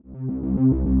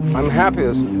I'm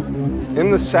happiest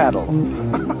in the saddle.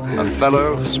 A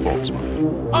fellow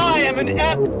sportsman. I am an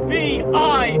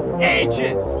FBI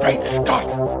agent! Great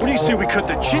Scott! What do you say we cut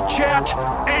the chit-chat?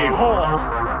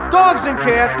 A-hole! Dogs and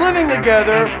cats living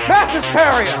together, mass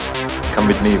hysteria! Come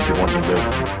with me if you want to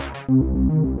live.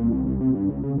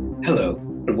 Hello,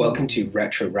 and welcome to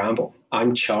Retro Ramble.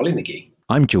 I'm Charlie McGee.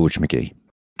 I'm George McGee.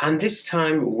 And this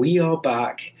time we are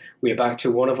back. We are back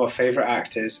to one of our favourite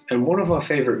actors and one of our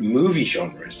favourite movie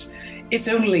genres. It's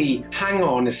only, hang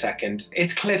on a second,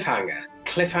 it's Cliffhanger.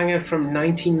 Cliffhanger from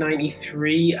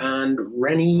 1993 and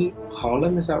Renny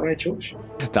Harlin, is that right, George?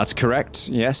 That's correct,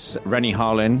 yes. Renny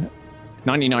Harlin,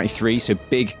 1993, so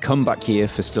big comeback year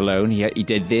for Stallone. He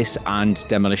did this and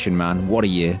Demolition Man. What a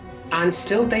year. And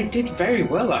still, they did very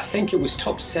well. I think it was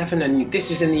top 7, and this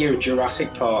was in the year of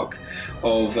Jurassic Park,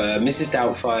 of Mrs.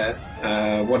 Doubtfire.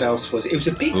 What else was it? It was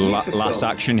a big year for Last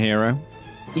film. Action Hero.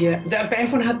 Yeah, but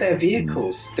everyone had their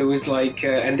vehicles. There was like,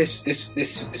 and this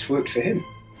worked for him.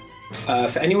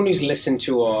 For anyone who's listened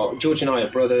to our, George and I are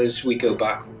brothers. We go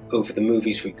back over the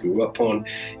movies we grew up on.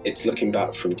 It's looking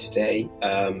back from today.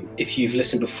 If you've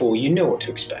listened before, you know what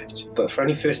to expect. But for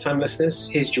any first-time listeners,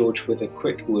 here's George with a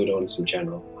quick word on some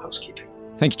general housekeeping.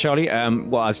 Thank you, Charlie.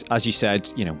 Well, as you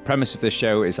said, premise of this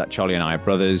show is that Charlie and I are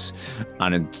brothers,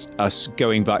 and it's us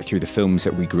going back through the films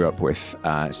that we grew up with,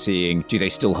 seeing, do they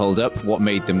still hold up? What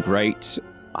made them great?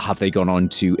 Have they gone on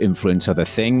to influence other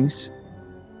things?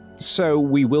 So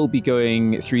we will be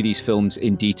going through these films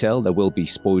in detail. There will be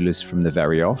spoilers from the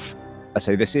very off. I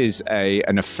say this is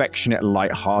an affectionate,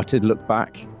 light-hearted look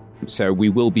back. So we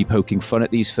will be poking fun at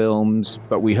these films,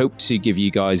 but we hope to give you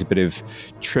guys a bit of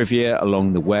trivia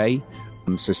along the way.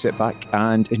 So sit back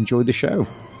and enjoy the show.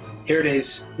 Here it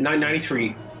is,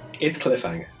 993. It's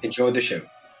Cliffhanger. Enjoy the show.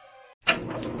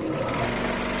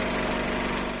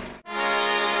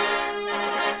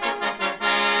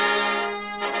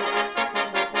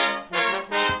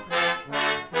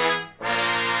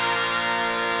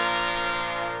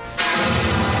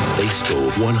 They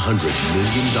stole $100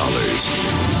 million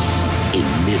in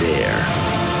midair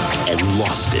and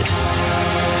lost it.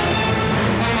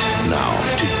 Now,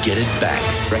 to get it back,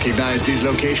 Recognize these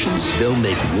locations? they'll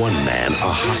make one man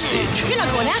a hostage You're not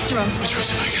going after him. What choice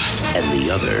have I got? and the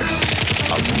other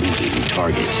a moving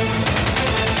target.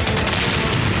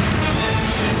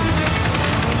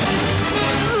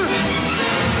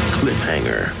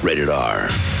 Cliffhanger, rated R.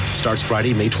 Starts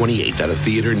Friday, May 28th at a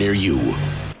theater near you.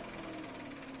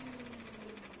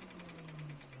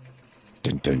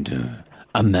 Dun, dun, dun.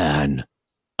 A man,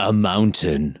 a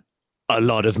mountain, a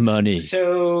lot of money.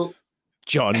 So,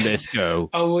 John Lithgow.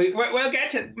 we'll get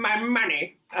to my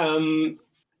money.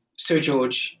 So,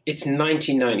 George, it's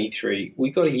 1993.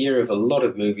 We got a year of a lot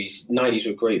of movies. 90s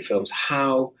were great films.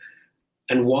 How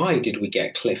and why did we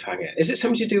get Cliffhanger? Is it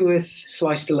something to do with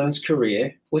Sly Stallone's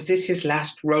career? Was this his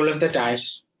last roll of the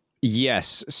dice?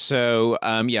 Yes. So,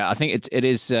 I think it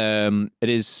is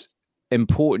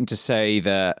important to say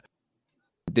that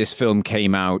this film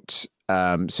came out.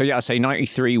 I say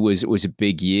 93 was a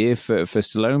big year for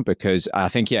Stallone, because I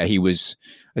think, he was,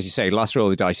 as you say, last roll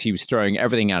of the dice, he was throwing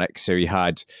everything at it. So he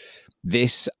had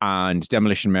this and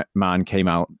Demolition Man came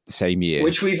out the same year.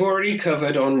 Which we've already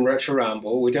covered on Retro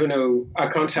Ramble. We don't know, I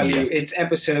can't tell you, it's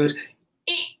episode,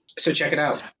 so check it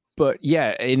out. But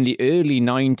in the early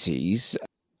 90s,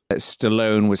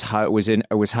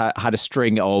 Stallone had a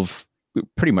string of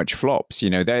pretty much flops,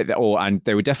 and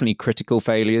they were definitely critical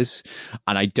failures,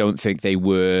 and I don't think they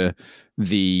were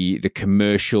the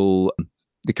commercial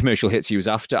hits he was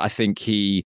after. I think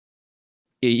he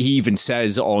even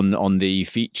says on the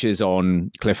features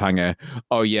on Cliffhanger,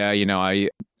 I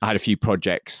had a few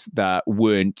projects that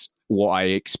weren't what I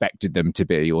expected them to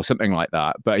be, or something like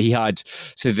that. But he had,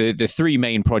 so the three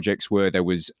main projects there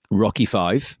was Rocky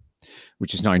V,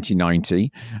 which is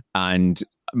 1990, and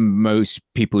most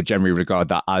people generally regard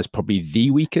that as probably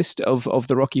the weakest of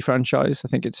the Rocky franchise. I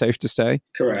think it's safe to say.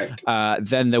 Correct.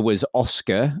 Then there was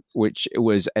Oscar, which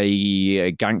was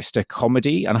a gangster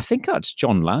comedy, and I think that's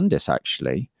John Landis,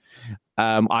 actually.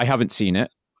 I haven't seen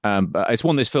it, but it's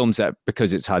one of those films that,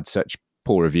 because it's had such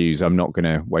poor reviews, I'm not going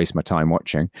to waste my time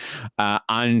watching.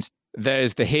 And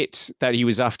there's the hit that he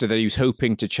was after, that he was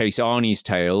hoping to chase Arnie's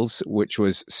tails, which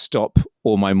was Stop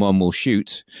or My Mum Will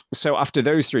Shoot. So after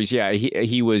those three,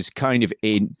 he was kind of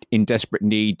in desperate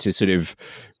need to sort of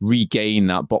regain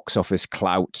that box office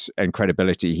clout and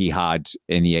credibility he had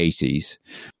in the 80s.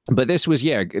 But this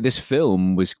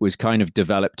film was kind of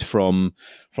developed from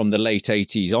the late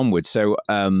 80s onwards. So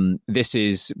this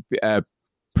is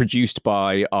produced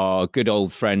by our good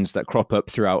old friends that crop up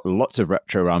throughout lots of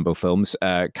retro Rambo films.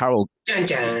 Carol Co.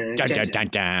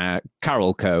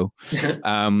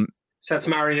 So that's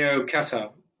Mario Casar.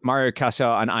 Mario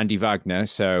Casar and Andy Wagner.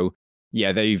 So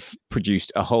yeah, they've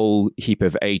produced a whole heap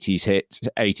of 80s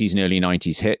and early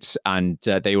 90s hits, and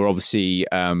they were obviously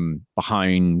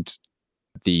behind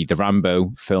the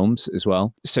Rambo films as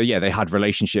well. So yeah, they had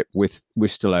relationship with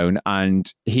Stallone,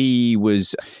 and he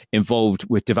was involved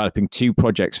with developing 2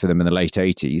 projects for them in the late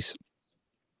 80s.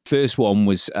 First one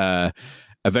was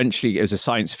eventually, it was a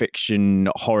science fiction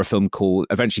horror film called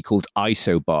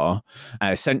Isobar.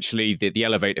 Essentially, the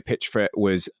elevator pitch for it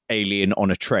was Alien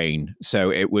on a train.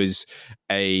 So it was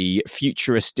a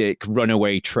futuristic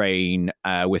runaway train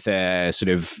with a sort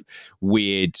of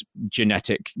weird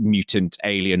genetic mutant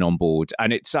alien on board.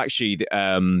 And it's actually...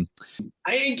 I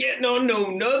ain't getting on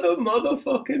another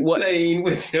motherfucking plane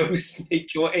with no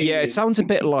snake or alien. Yeah, it sounds a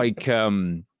bit like...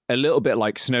 a little bit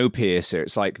like Snowpiercer.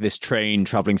 It's like this train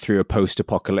traveling through a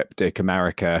post-apocalyptic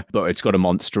America, but it's got a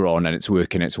monster on and it's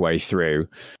working its way through.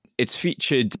 It's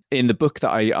featured in the book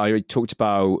that I talked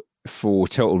about for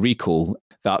Total Recall,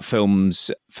 that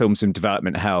films in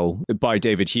development hell by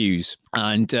David Hughes.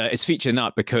 And it's featured in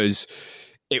that because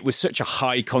it was such a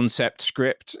high concept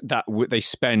script that they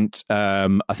spent, I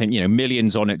think,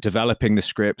 millions on it developing the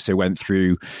script. So went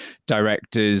through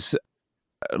directors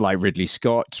like Ridley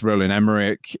Scott, Roland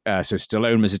Emmerich, so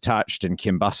Stallone was attached, and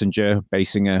Kim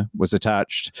Basinger was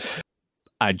attached.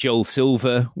 Joel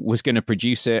Silver was going to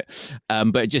produce it,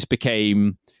 but it just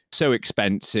became so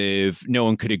expensive. No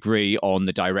one could agree on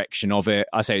the direction of it.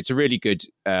 I say it's a really good,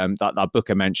 that book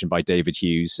I mentioned by David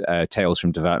Hughes, Tales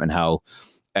from Development Hell.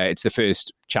 It's the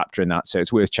first chapter in that, so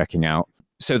it's worth checking out.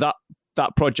 So that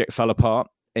project fell apart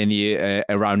in the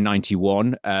around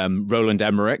 91. Roland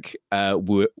Emmerich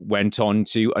went on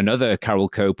to another Carol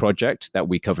Co project that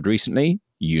we covered recently,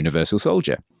 Universal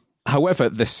Soldier. However,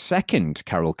 the second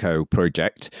Carol Co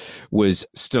project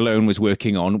Stallone was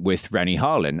working on with Renny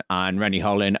Harlin, and Renny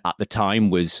Harlin at the time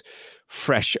was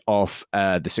fresh off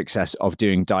the success of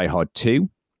doing Die Hard 2.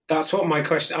 That's what my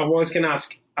question, I was going to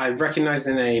ask. I recognize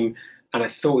the name, and I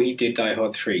thought he did Die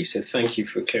Hard 3, so thank you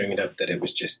for clearing it up that it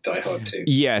was just Die Hard 2.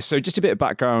 Yeah, so just a bit of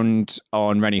background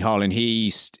on Renny Harlin.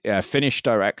 He's a Finnish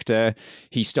director.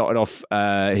 He started off,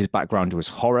 his background was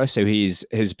horror, so his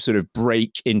sort of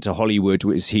break into Hollywood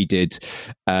was he did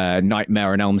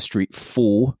Nightmare on Elm Street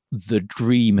 4, The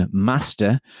Dream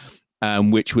Master,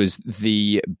 which was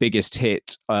the biggest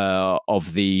hit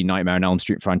of the Nightmare on Elm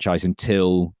Street franchise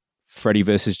until Freddy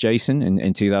vs. Jason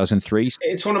in 2003.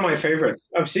 It's one of my favorites.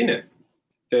 I've seen it.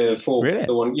 Really?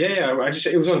 The one, yeah.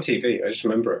 It was on TV. I just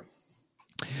remember it.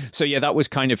 So yeah, that was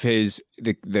kind of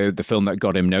the film that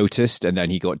got him noticed, and then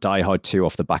he got Die Hard 2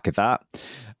 off the back of that.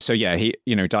 So yeah,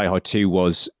 Die Hard 2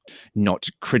 was not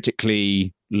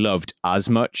critically loved as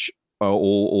much,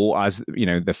 or as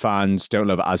the fans don't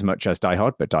love it as much as Die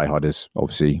Hard, but Die Hard is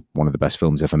obviously one of the best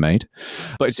films ever made.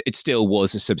 But it still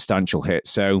was a substantial hit.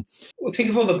 So think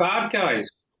of all the bad guys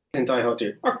in Die Hard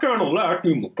 2. I kind of like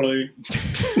you, McClane.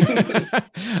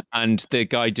 And the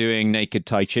guy doing Naked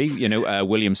Tai Chi,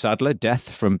 William Sadler,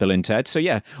 Death from Bill and Ted. So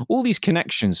yeah, all these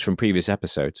connections from previous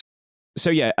episodes. So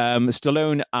yeah,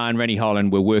 Stallone and Renny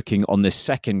Harlin were working on the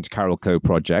second Carol Co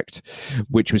project,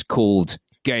 which was called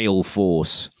Gale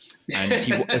Force.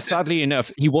 And sadly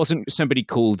enough, he wasn't somebody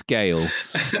called Gale.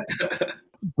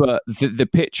 But the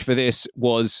pitch for this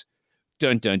was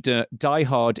dun dun dun, Die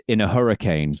Hard in a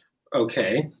Hurricane.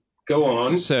 Okay. Go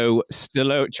on. So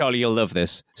Stallone, Charlie, you'll love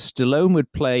this. Stallone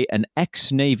would play an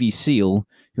ex-Navy SEAL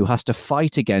who has to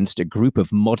fight against a group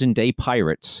of modern-day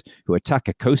pirates who attack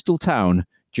a coastal town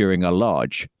during a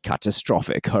large,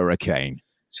 catastrophic hurricane.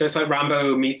 So it's like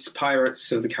Rambo meets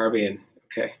Pirates of the Caribbean.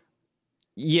 Okay.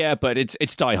 Yeah, but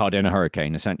it's Die Hard in a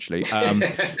Hurricane, essentially.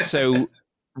 So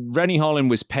Renny Harlin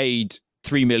was paid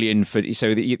 $3 million for,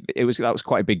 so that was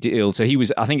quite a big deal. So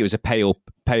I think it was a pay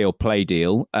or play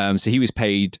deal. So he was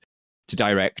paid to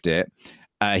direct it.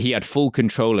 He had full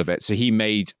control of it. So he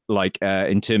made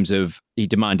in terms of, he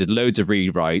demanded loads of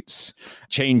rewrites,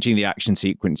 changing the action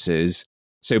sequences.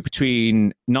 So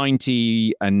between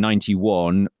 90 and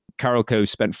 91, Carol Co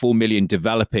spent $4 million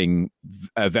developing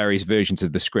various versions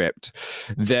of the script.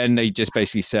 Then they just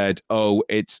basically said, "Oh,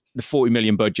 it's the $40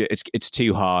 million budget. It's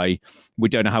too high. We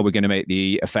don't know how we're going to make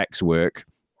the effects work."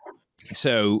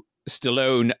 So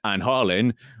Stallone and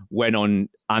Harlin went on,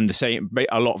 and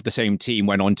a lot of the same team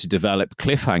went on to develop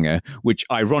Cliffhanger, which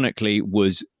ironically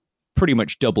was pretty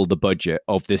much double the budget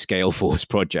of this Gale Force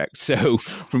project. So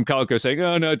from Carol Co saying,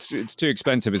 "Oh no, it's too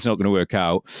expensive, it's not going to work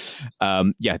out,"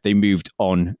 they moved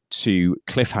on to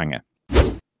Cliffhanger.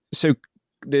 So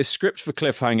the script for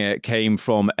Cliffhanger came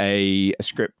from a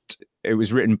script. It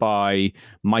was written by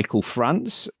Michael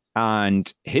France,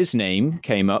 and his name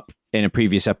came up in a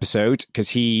previous episode because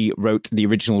he wrote the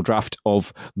original draft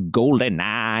of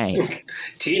GoldenEye.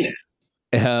 Tina.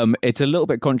 It's a little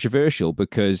bit controversial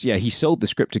because, he sold the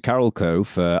script to Carolco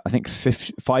for, I think,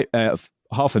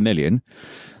 $500,000.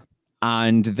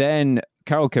 And then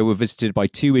Carolco were visited by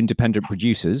two independent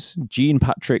producers, Jean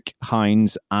Patrick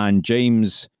Hines and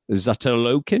James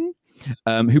Zatolokin,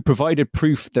 who provided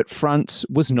proof that France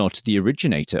was not the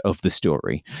originator of the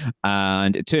story.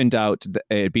 And it turned out that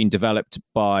it had been developed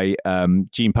by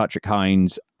Jean Patrick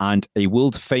Hines and a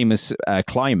world-famous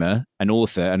climber, an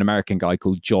author, an American guy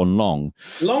called John Long.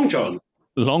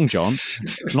 Long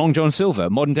John Silver,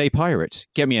 modern-day pirate.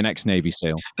 Get me an ex-Navy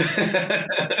SEAL.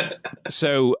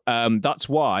 So that's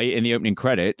why in the opening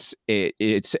credits,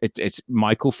 it's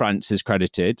Michael France is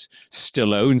credited,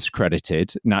 Stallone's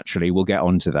credited. Naturally, we'll get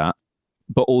onto that.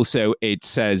 But also it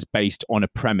says based on a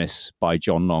premise by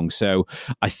John Long. So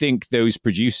I think those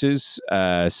producers,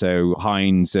 so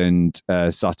Hines and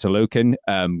Zatolokin,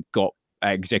 got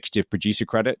executive producer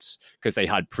credits because they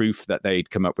had proof that they'd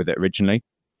come up with it originally.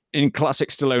 In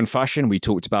classic Stallone fashion, we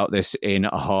talked about this in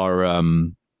our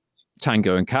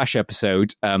Tango and Cash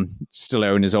episode.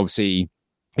 Stallone is obviously,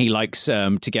 he likes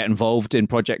to get involved in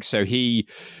projects. So he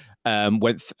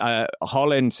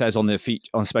Harlan says on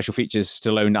special features,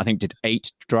 Stallone, I think, did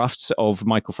 8 drafts of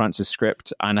Michael France's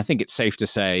script. And I think it's safe to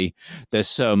say there's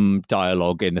some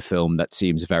dialogue in the film that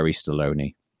seems very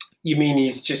Stallone-y. You mean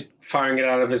he's just firing it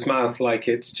out of his mouth like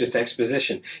it's just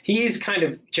exposition? He is kind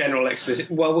of general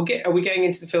exposition. Well, are we getting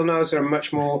into the film now? Is there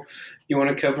much more you want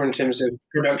to cover in terms of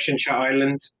production, Chat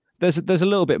Island? There's a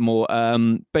little bit more.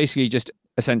 Basically, just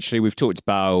essentially, we've talked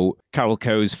about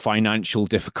Carolco's financial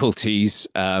difficulties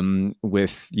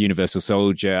with Universal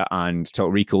Soldier and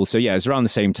Total Recall. So yeah, it's around the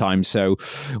same time. So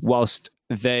whilst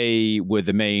they were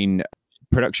the main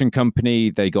production company,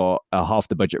 they got half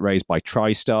the budget raised by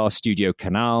TriStar, Studio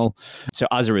Canal. So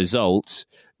as a result,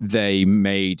 they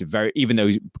made even though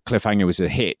Cliffhanger was a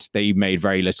hit, they made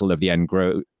very little of the end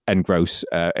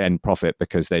profit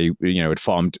because they had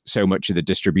farmed so much of the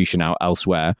distribution out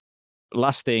elsewhere.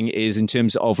 Last thing is in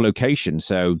terms of location.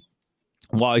 So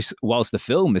whilst the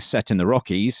film is set in the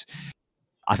Rockies,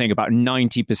 I think about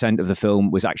 90% of the film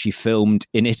was actually filmed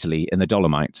in Italy, in the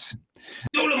Dolomites.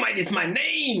 Dolomite is my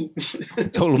name!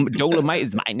 Dolomite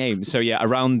is my name. So yeah,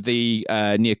 around the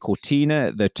near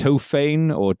Cortina, the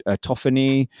Tofane or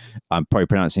Tofani. I'm probably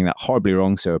pronouncing that horribly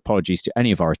wrong, so apologies to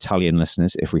any of our Italian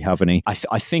listeners if we have any.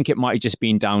 I think it might have just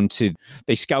been down to,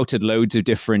 they scouted loads of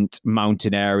different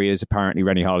mountain areas. Apparently,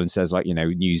 Rennie Harlan says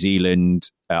New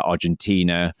Zealand,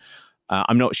 Argentina.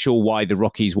 I'm not sure why the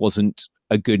Rockies wasn't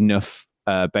a good enough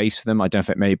base for them. I don't know if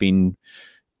it may have been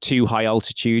too high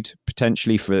altitude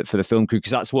potentially for the film crew,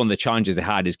 because that's one of the challenges they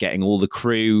had, is getting all the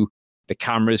crew, the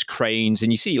cameras, cranes,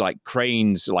 and you see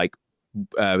cranes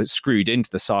screwed into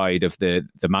the side of the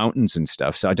mountains and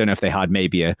stuff. So I don't know if they had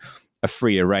maybe a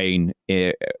freer reign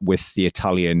with the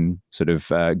Italian sort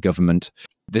of government.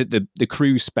 The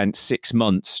crew spent 6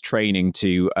 months training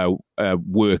to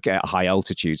work at high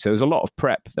altitude. So there's a lot of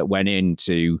prep that went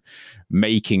into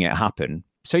making it happen.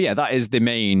 So yeah, that is the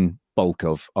main bulk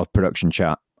of Production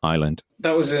Chat Island.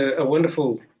 That was a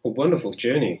wonderful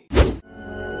journey.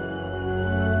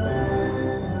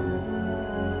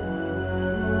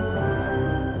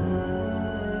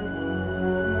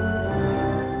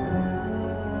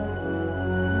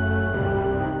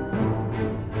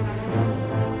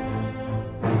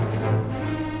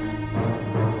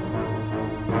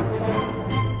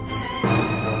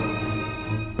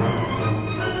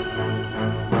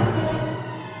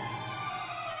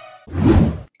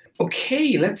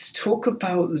 Okay, let's talk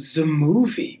about the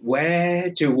movie. Where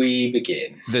do we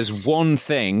begin? There's one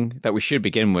thing that we should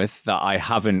begin with that I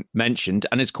haven't mentioned,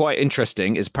 and it's quite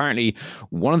interesting, is apparently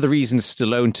one of the reasons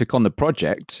Stallone took on the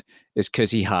project is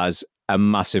because he has a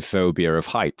massive phobia of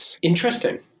heights.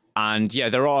 Interesting. And yeah,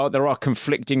 there are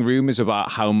conflicting rumors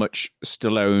about how much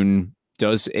Stallone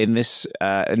does in this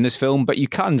film, but you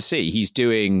can see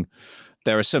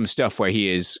there are some stuff where he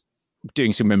is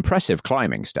doing some impressive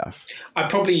climbing stuff. I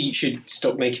probably should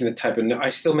stop making the type of I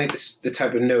still make the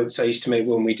type of notes I used to make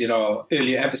when we did our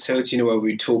earlier episodes, where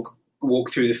we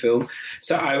walk through the film.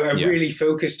 So I really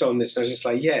focused on this, and I was just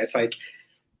like, it's like,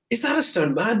 is that a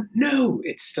stunt man? No,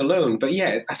 it's Stallone. But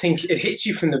yeah, I think it hits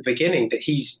you from the beginning that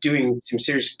he's doing some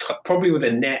serious, probably with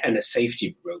a net and a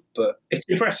safety rope, but it's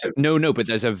impressive. No, but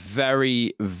there's a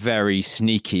very, very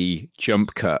sneaky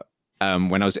jump cut.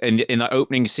 When I was in that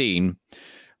opening scene,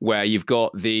 where you've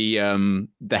got the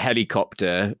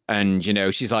helicopter, and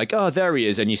she's like, oh, there he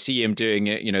is, and you see him doing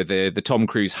it, the Tom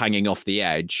Cruise hanging off the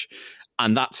edge,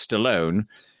 and that's Stallone.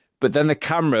 But then the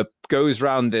camera goes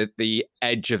around the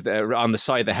edge of around the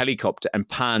side of the helicopter and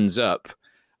pans up,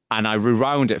 and I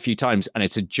rewound it a few times, and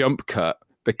it's a jump cut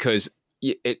because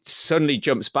it suddenly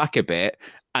jumps back a bit,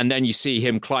 and then you see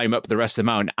him climb up the rest of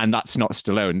the mountain, and that's not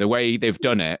Stallone. The way they've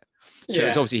done it. So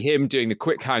it's obviously him doing the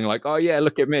quick hang, like, oh yeah,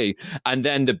 look at me. And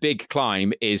then the big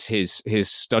climb is his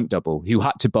stunt double, who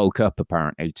had to bulk up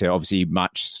apparently to obviously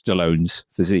match Stallone's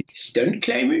physique. Stunt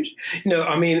climbers? No,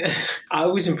 I mean, I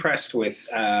was impressed with,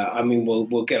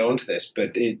 we'll get onto this,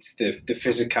 but it's the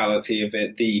physicality of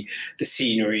it, the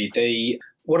scenery,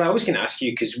 what I was going to ask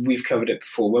you, because we've covered it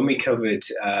before, when we covered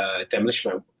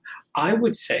Demolition Man, I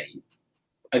would say,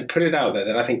 I'd put it out there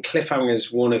that I think Cliffhanger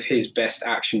is one of his best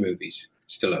action movies,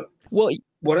 Stallone. Well,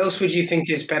 what else would you think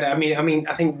is better? I mean,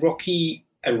 I think Rocky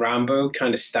and Rambo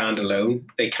kind of stand alone.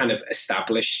 They kind of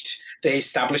established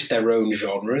their own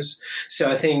genres. So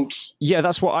I think... Yeah,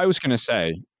 that's what I was going to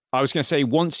say. I was going to say,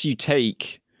 once you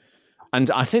take...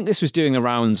 And I think this was doing the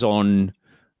rounds on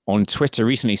Twitter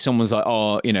recently. Someone's like,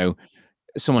 oh,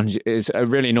 someone is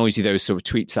really annoys you, those sort of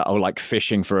tweets that are like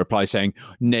fishing for a reply saying,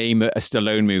 name a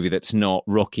Stallone movie that's not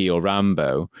Rocky or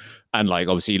Rambo. And like,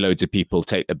 obviously loads of people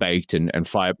take the bait and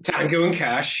fire Tango and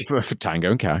Cash for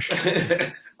Tango and Cash.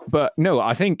 But no,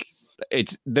 I think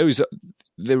the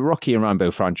Rocky and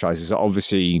Rambo franchises are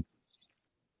obviously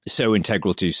so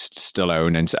integral to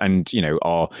Stallone and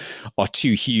are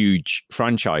two huge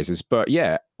franchises. But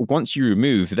yeah, once you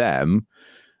remove them,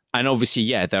 and obviously,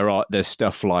 yeah, there's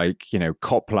stuff like,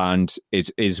 Copland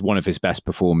is one of his best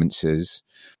performances.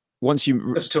 I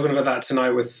was talking about that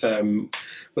tonight with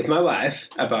my wife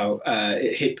about,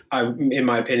 in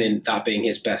my opinion, that being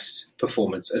his best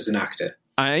performance as an actor.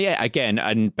 Yeah, again,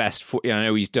 and best for, I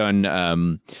know he's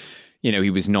done, he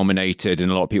was nominated,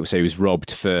 and a lot of people say he was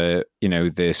robbed for,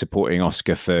 the supporting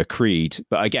Oscar for Creed.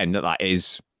 But again, that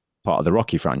is part of the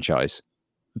Rocky franchise.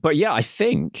 But yeah,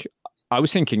 I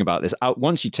was thinking about this.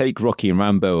 Once you take Rocky and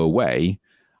Rambo away,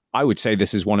 I would say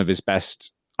this is one of his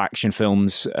best action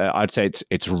films. I'd say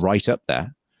it's right up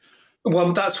there.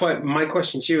 Well, that's why my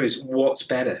question to you is, what's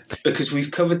better? Because we've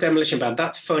covered Demolition Man.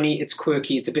 That's funny, it's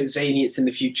quirky, it's a bit zany, it's in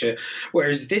the future.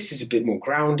 Whereas this is a bit more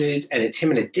grounded, and it's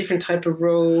him in a different type of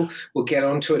role. We'll get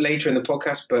onto it later in the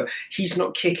podcast, but he's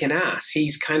not kicking ass.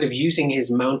 He's kind of using his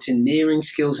mountaineering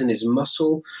skills and his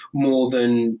muscle more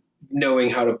than knowing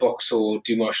how to box or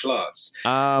do martial arts.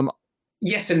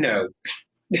 Yes and no.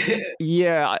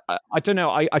 Yeah, I don't know.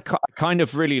 I kind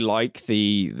of really like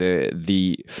the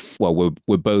well,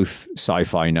 we're both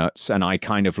sci-fi nuts, and I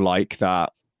kind of like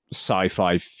that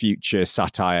sci-fi future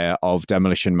satire of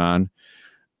Demolition Man.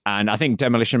 And I think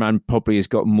Demolition Man probably has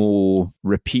got more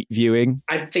repeat viewing.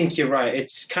 I think you're right.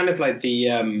 It's kind of like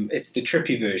it's the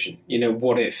trippy version.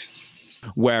 What if?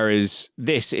 Whereas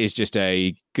this is just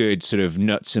a good sort of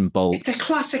nuts and bolts. It's a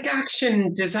classic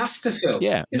action disaster film.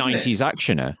 Yeah, 90s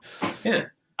actioner. Yeah.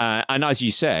 And as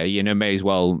you say, may as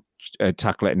well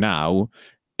tackle it now.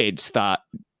 It's that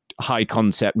high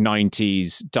concept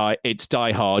 90s, it's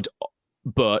Die Hard,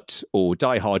 or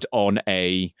Die Hard on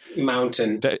a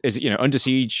mountain. Under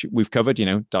Siege, we've covered,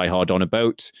 Die Hard on a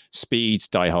boat, Speed,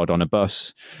 Die Hard on a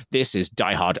bus. This is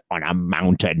Die Hard on a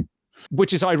mountain,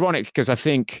 which is ironic because I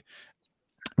think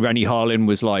Rennie Harlin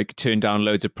was like turned down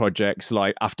loads of projects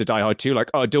like after Die Hard 2, like,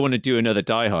 oh, I don't want to do another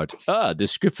Die Hard. The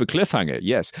script for Cliffhanger,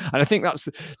 yes. And I think that's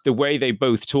the way they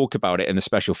both talk about it in the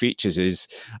special features is,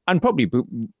 and probably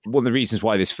one of the reasons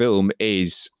why this film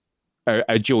is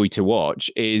a joy to watch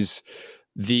is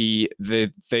they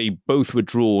both were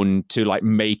drawn to like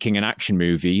making an action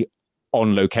movie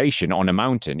on location on a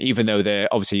mountain, even though they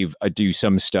obviously do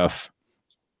some stuff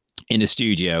in a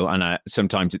studio, and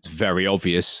sometimes it's very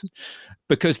obvious.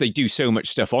 Because they do so much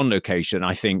stuff on location,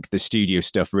 I think the studio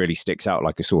stuff really sticks out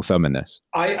like a sore thumb in this.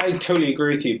 I totally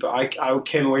agree with you, but I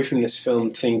came away from this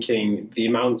film thinking the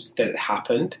amounts that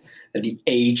happened and the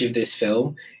age of this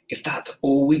film, if that's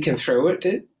all we can throw at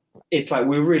it, it's like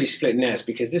we're really splitting hairs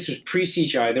because this was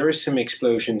pre-CGI. There are some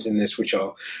explosions in this which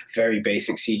are very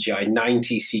basic CGI,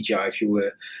 90s CGI if you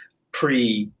were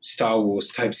pre-Star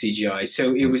Wars type CGI.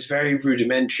 So it was very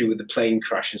rudimentary with the plane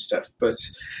crash and stuff, but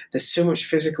there's so much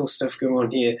physical stuff going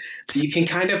on here that you can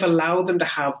kind of allow them to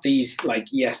have these, like,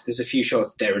 yes, there's a few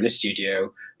shots, they're in a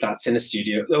studio, that's in a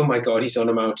studio, oh my God, he's on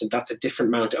a mountain, that's a different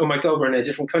mountain, oh my God, we're in a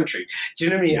different country. Do you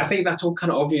know what I mean? I think that's all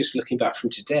kind of obvious looking back from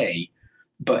today,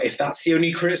 but if that's the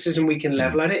only criticism we can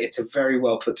level at it, it's a very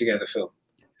well put together film.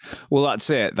 Well,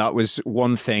 that's it. That was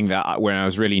one thing that when I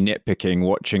was really nitpicking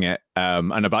watching it,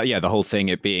 and about the whole thing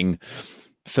it being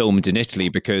filmed in Italy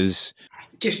because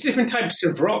just different types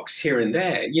of rocks here and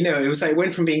there. You know, it was like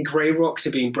went from being grey rock to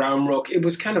being brown rock. It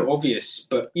was kind of obvious,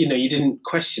 but you know, you didn't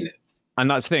question it. And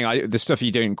that's the thing, the stuff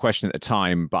you don't question at the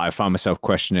time, but I found myself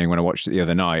questioning when I watched it the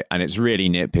other night, and it's really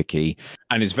nitpicky,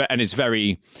 and it's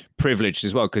very privileged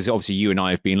as well, because obviously you and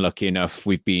I have been lucky enough.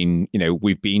 We've been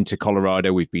to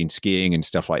Colorado, we've been skiing and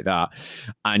stuff like that,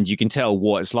 and you can tell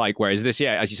what it's like. Whereas this,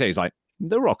 yeah, as you say, is like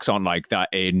the rocks aren't like that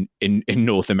in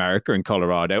North America and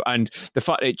Colorado, and the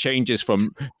fact that it changes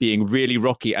from being really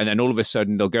rocky and then all of a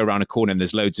sudden they'll go around a corner and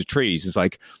there's loads of trees. It's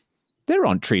like, there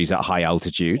aren't trees at high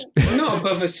altitude. Not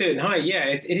above a certain height, yeah.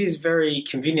 It is very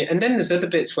convenient. And then there's other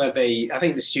bits where I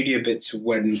think the studio bits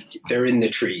when they're in the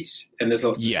trees and there's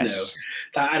lots of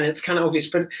snow. And it's kind of obvious.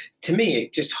 But to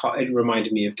me, it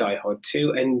reminded me of Die Hard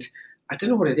 2. And I don't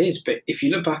know what it is, but if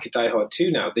you look back at Die Hard 2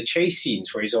 now, the chase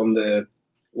scenes where he's on the,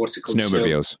 what's it called?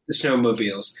 Snowmobiles. The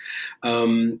snowmobiles.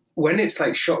 When it's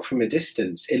like shot from a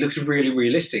distance, it looks really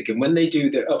realistic. And when they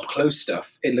do the up close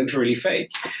stuff, it looks really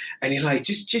fake. And you're like,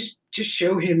 just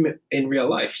show him in real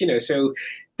life, you know. So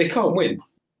they can't win,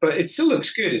 but it still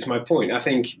looks good. Is my point. I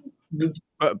think.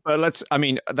 But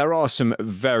there are some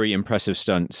very impressive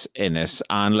stunts in this,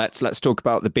 and let's talk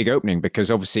about the big opening,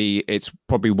 because obviously it's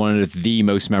probably one of the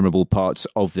most memorable parts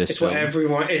of this film.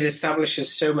 It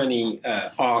establishes so many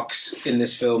arcs in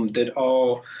this film that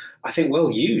are, I think, well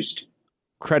used.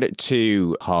 Credit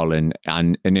to Harlan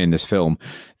and in this film,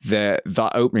 that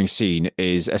opening scene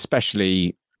is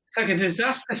especially. It's like a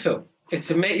disaster film.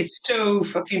 It's amazing. It's so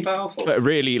fucking powerful. But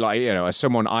really, like, you know, as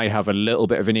someone, I have a little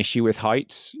bit of an issue with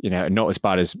heights. You know, not as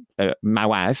bad as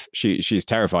Mawaz. She's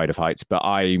terrified of heights, but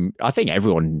I think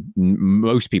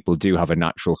most people do have a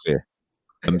natural fear.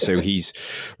 So he's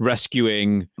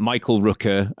rescuing Michael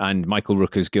Rooker and Michael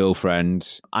Rooker's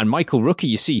girlfriend, and Michael Rooker,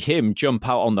 you see him jump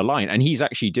out on the line, and he's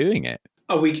actually doing it.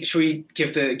 Should we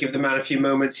give the man a few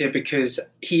moments here, because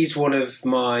he's one of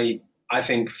my, I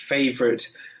think,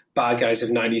 favorite bad guys of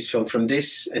 90s film, from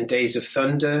this and Days of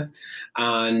Thunder.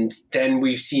 And then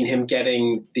we've seen him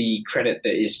getting the credit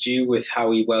that is due with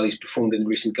how he's performed in the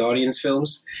recent Guardians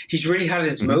films. He's really had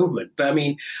his moment. But I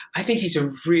mean, I think he's a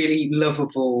really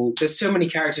lovable, there's so many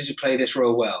characters who play this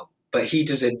role well, but he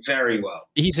does it very well.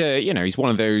 He's one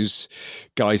of those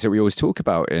guys that we always talk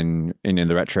about in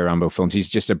the Retro Rambo films. He's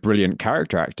just a brilliant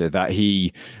character actor that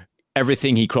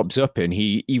everything he crops up in,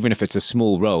 even if it's a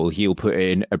small role, he'll put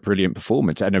in a brilliant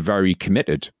performance and a very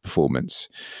committed performance.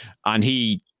 And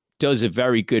he does a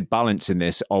very good balance in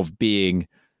this of being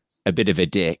a bit of a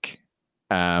dick.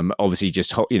 Obviously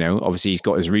he's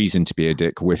got his reason to be a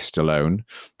dick with Stallone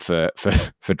for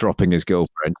dropping his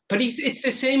girlfriend. But it's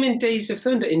the same in Days of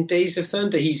Thunder. In Days of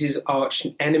Thunder, he's his arch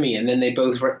enemy, and then they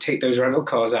both take those rental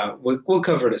cars out. We'll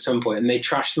cover it at some point, and they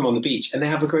trash them on the beach, and they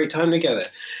have a great time together.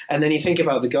 And then you think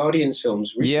about the Guardians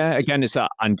films. Recently, yeah, again, it's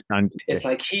that, and it's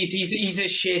like he's a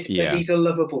shit, but he's a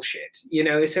lovable shit, you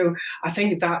know. So I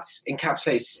think that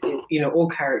encapsulates, you know, all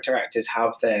character actors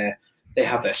have their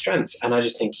strengths, and I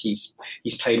just think he's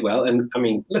played well. And I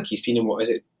mean, look, he's been in, what is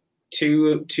it,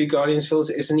 two Guardians films?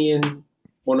 Isn't he in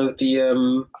one of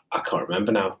the I can't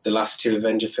remember now, the last two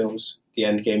Avenger films, the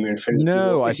Endgame or Infinity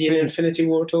War? Is he in Infinity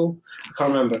War at all? I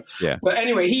can't remember. Yeah. But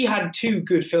anyway, he had two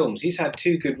good films. He's had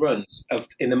two good runs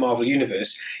in the Marvel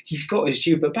Universe. He's got his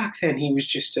due, but back then he was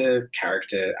just a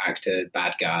character actor,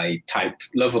 bad guy type,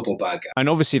 lovable bad guy. And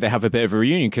obviously they have a bit of a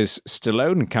reunion because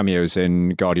Stallone cameos in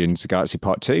Guardians of the Galaxy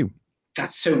Part 2.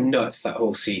 That's so nuts, that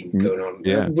whole scene going on.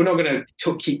 Yeah. We're not going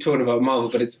to keep talking about Marvel,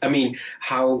 but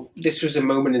how this was a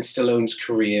moment in Stallone's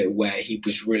career where he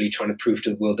was really trying to prove to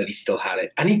the world that he still had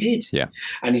it. And he did. Yeah.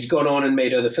 And he's gone on and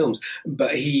made other films.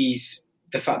 But the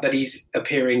fact that he's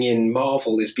appearing in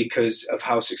Marvel is because of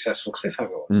how successful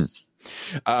Cliffhanger was.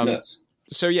 It's nuts.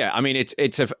 So, yeah, I mean,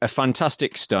 it's a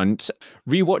fantastic stunt.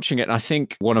 Rewatching it, and I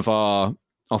think one of our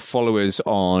followers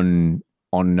on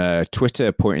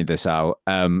Twitter pointed this out.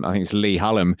 I think it's Lee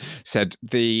Hallam said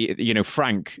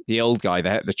Frank, the old guy,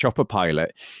 the chopper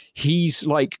pilot, he's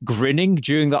like grinning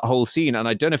during that whole scene. And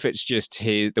I don't know if it's just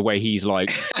the way he's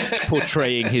like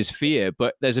portraying his fear,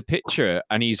 but there's a picture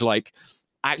and he's like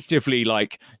actively,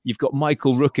 like, you've got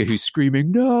Michael Rooker who's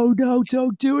screaming, no,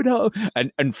 don't do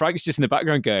it. And Frank's just in the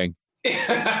background going.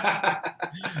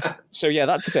 So yeah,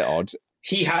 that's a bit odd.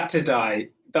 He had to die.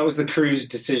 That was the crew's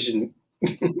decision.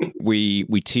 We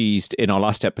teased in our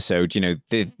last episode, you know,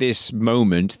 this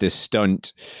moment, this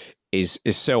stunt is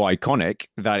so iconic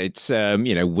that it's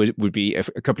would be a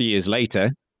couple of years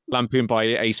later lampooned by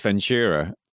Ace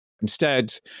Ventura.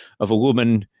 Instead of a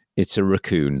woman, it's a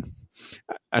raccoon,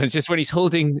 and it's just when he's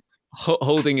holding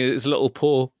his little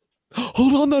paw.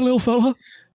 Hold on there, little fella.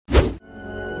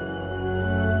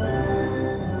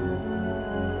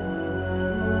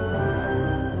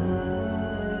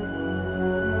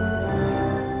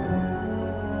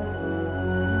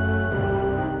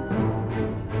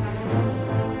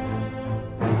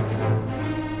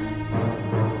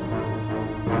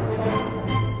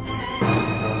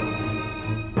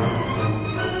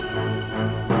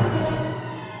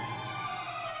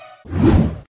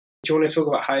 do you want to talk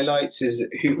about highlights?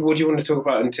 What do you want to talk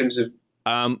about in terms of?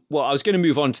 Well, I was going to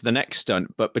move on to the next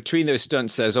stunt, but between those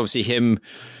stunts, there's obviously him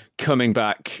coming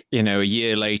back, a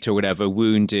year later or whatever,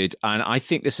 wounded. And I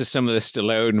think this is some of the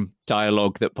Stallone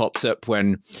dialogue that pops up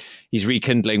when he's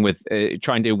rekindling with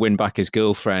trying to win back his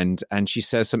girlfriend. And she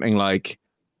says something like,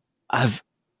 I've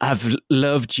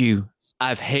loved you.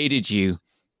 I've hated you,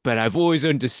 but I've always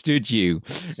understood you.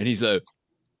 And he's like,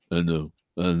 I know,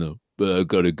 but I've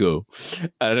got to go.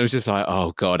 And I was just like,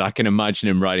 oh God, I can imagine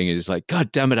him writing it. It's like,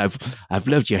 God damn it, I've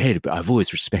loved you, hated, but I've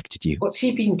always respected you. What's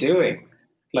he been doing?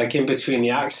 Like in between the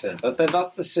accent.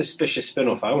 That's the suspicious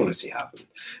spin-off I want to see happen.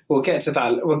 We'll get to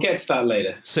that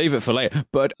later. Save it for later.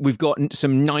 But we've got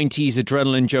some 90s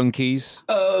adrenaline junkies.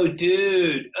 Oh,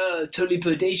 dude. Totally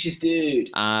bodacious, dude.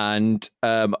 And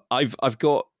I've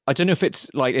got, I don't know if it's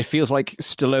like, it feels like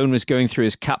Stallone was going through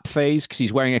his cap phase because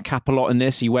he's wearing a cap a lot in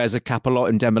this. He wears a cap a lot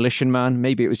in Demolition Man.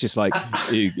 Maybe it was just like,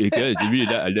 you guys, I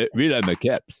really like my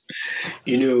caps.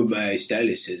 My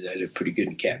stylist says I look pretty good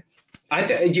in cap. I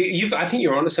think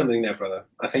you're onto something there, brother.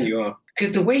 I think you are.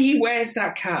 Because the way he wears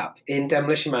that cap in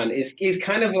Demolition Man is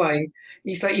kind of like,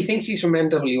 he thinks he's from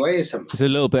NWA or something. It's a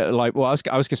little bit like, well, I was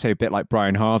going to say a bit like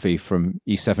Brian Harvey from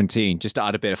E17, just to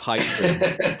add a bit of height to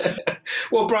him.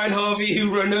 Well, Brian Harvey,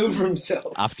 who ran over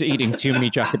himself. After eating too many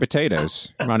jacket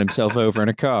potatoes, ran himself over in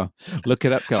a car. Look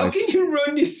it up, guys. How can you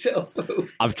run yourself over?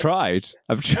 I've tried.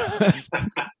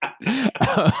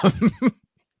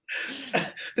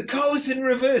 The car was in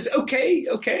reverse. Okay.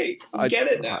 I get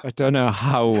it now. I don't know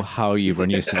how you run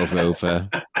yourself over.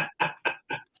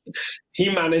 He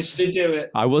managed to do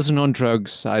it. I wasn't on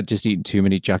drugs. I'd just eaten too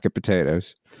many jacket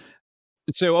potatoes.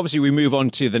 So obviously we move on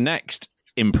to the next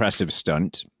impressive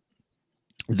stunt,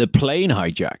 the plane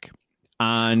hijack.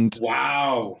 And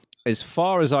wow. As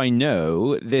far as I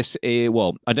know, this is,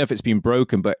 well, I don't know if it's been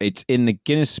broken, but it's in the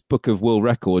Guinness Book of World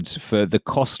Records for the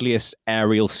costliest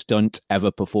aerial stunt ever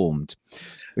performed.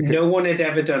 No one had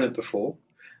ever done it before.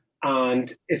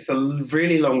 And it's a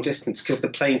really long distance because the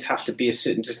planes have to be a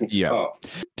certain distance apart.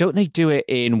 Don't they do it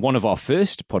in one of our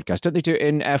first podcasts? Don't they do it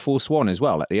in Air Force One as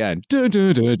well at the end?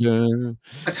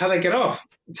 That's how they get off.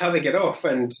 It's how they get off.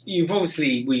 And you've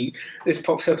obviously, this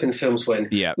pops up in films when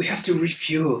we have to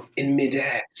refuel in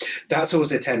midair. That's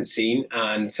always a tense scene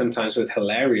and sometimes with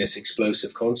hilarious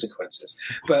explosive consequences.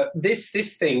 But this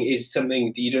thing is something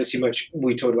that you don't see much.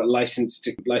 We talked about License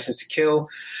to Kill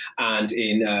and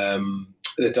in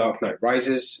The Dark Knight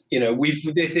Rises.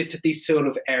 We've this sort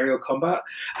of aerial combat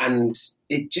and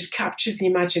it just captures the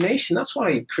imagination. That's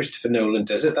why Christopher Nolan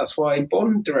does it. That's why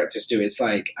Bond directors do it. It's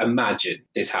like, imagine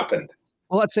this happened.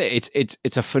 Well, that's it.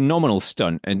 It's a phenomenal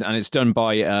stunt, and it's done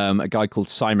by a guy called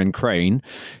Simon Crane,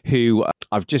 who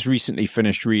I've just recently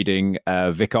finished reading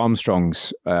Vic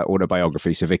Armstrong's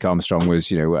autobiography. So Vic Armstrong was,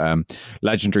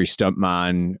 legendary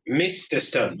stuntman. Mr.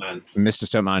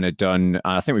 Stuntman had done,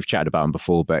 I think we've chatted about him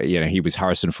before, but, he was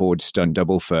Harrison Ford's stunt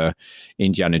double for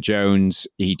Indiana Jones.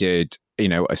 He did,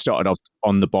 I started off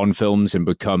on the Bond films and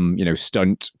become,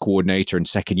 stunt coordinator and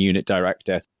second unit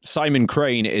director. Simon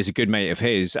Crane is a good mate of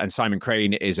his, and Simon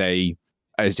Crane is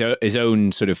his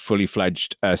own sort of fully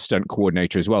fledged stunt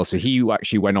coordinator as well. So he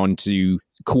actually went on to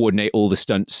coordinate all the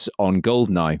stunts on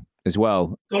GoldenEye as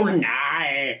well.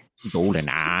 GoldenEye.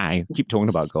 Keep talking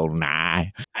about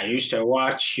GoldenEye. I used to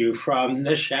watch you from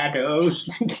the shadows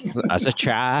as a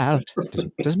child.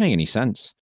 Doesn't make any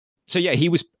sense. So yeah, he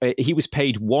was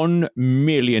paid $1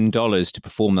 million to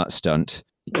perform that stunt,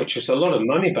 which was a lot of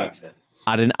money back then,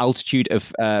 at an altitude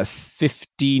of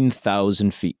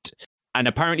 15,000 feet. And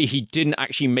apparently, he didn't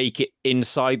actually make it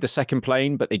inside the second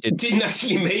plane, but they didn't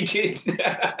actually make it.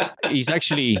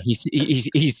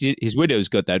 His widow's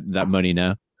got that money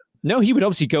now. No, he would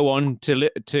obviously go on to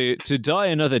die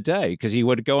another day because he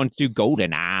would go on to do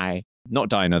GoldenEye, not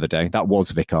Die Another Day. That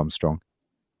was Vic Armstrong.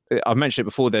 I've mentioned it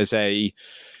before. There's a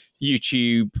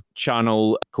YouTube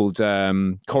channel called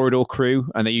Corridor Crew,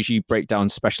 and they usually break down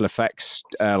special effects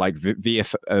like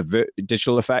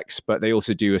digital effects, but they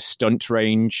also do a stunt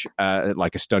range,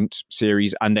 like a stunt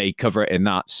series, and they cover it in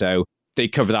that. So they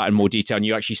cover that in more detail, and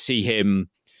you actually see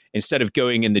him, instead of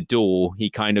going in the door,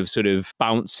 he kind of sort of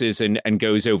bounces and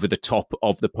goes over the top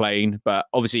of the plane. But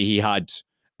obviously he had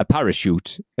a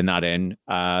parachute in that end.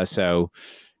 So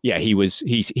yeah,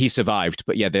 he survived,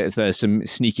 but yeah, there's some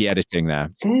sneaky editing there.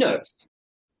 It's nuts.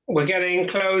 We're getting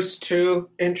close to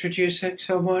introducing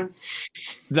someone.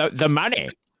 The money.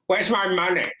 Where's my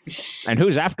money? And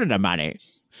who's after the money?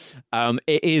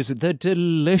 It is the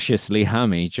deliciously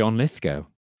hammy John Lithgow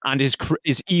and his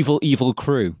evil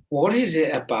crew. What is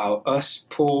it about us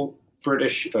poor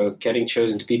British folk getting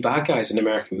chosen to be bad guys in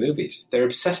American movies? They're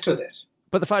obsessed with it.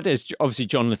 But the fact is, obviously,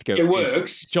 John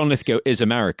Lithgow is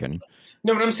American.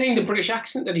 No, but I'm saying the British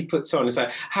accent that he puts on is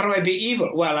like, how do I be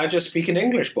evil? Well, I just speak an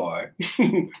English, boy.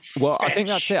 Well, I think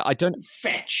that's it. I don't...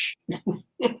 Fetch.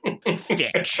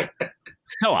 Fetch.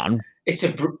 Go on. It's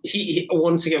he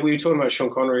once again, we were talking about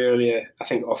Sean Connery earlier, I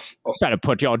think off better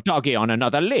put your doggy on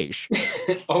another leash.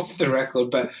 Off the record,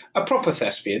 but a proper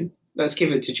thespian. Let's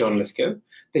give it to John Lithgow.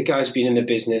 The guy's been in the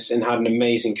business and had an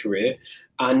amazing career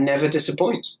and never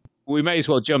disappoints. We may as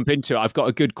well jump into it. I've got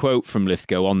a good quote from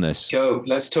Lithgow on this. Go,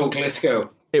 let's talk Lithgow.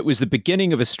 It was the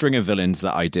beginning of a string of villains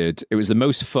that I did. It was the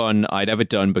most fun I'd ever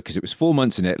done because it was 4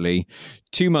 months in Italy,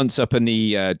 2 months up in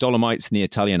the Dolomites in the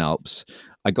Italian Alps.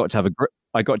 I got to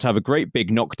have a great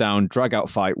big knockdown, drag-out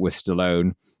fight with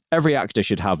Stallone. Every actor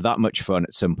should have that much fun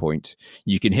at some point.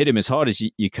 You can hit him as hard as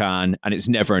you can, and it's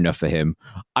never enough for him.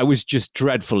 I was just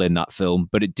dreadful in that film,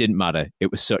 but it didn't matter. It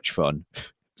was such fun.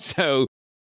 So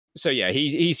yeah,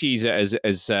 he sees it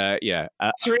as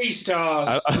 3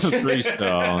 stars. 3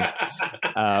 stars.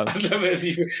 I love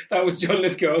it. That was John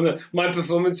Lithgow. My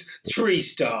performance, 3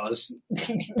 stars.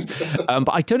 But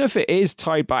I don't know if it is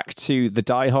tied back to the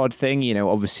Die Hard thing. You know,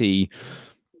 obviously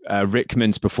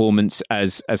Rickman's performance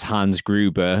as Hans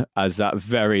Gruber, as that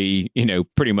very,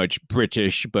 pretty much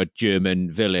British but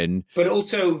German villain. But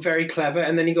also very clever.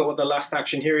 And then you got the last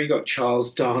action hero, you got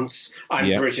Charles Dance.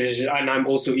 I'm British and I'm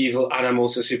also evil and I'm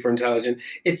also super intelligent.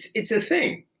 It's a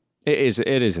thing. It is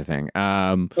a thing.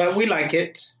 Well, we like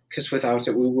it because without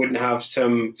it, we wouldn't have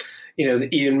some, the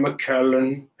Ian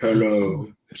McKellen.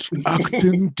 Hello.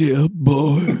 Acting, dear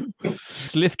boy.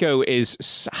 Lithgow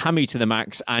is hammy to the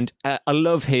max, and I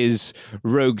love his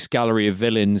rogues gallery of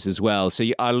villains as well. So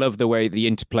I love the way the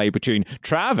interplay between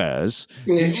Travers.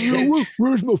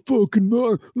 Where's my fucking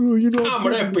man? I'm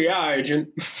an FBI agent.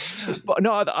 But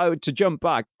no, to jump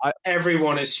back,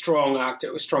 everyone is strong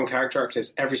character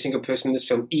actors. Every single person in this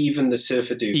film, even the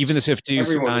surfer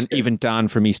dudes, and even Dan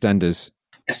from EastEnders.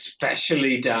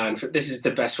 Especially Dan. This is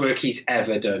the best work he's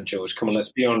ever done, George. Come on,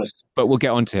 let's be honest. But we'll get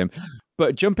on to him.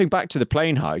 But jumping back to the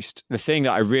plane heist, the thing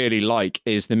that I really like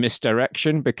is the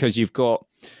misdirection, because you've got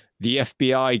the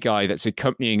FBI guy that's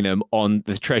accompanying them on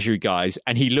the Treasury guys,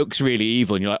 and he looks really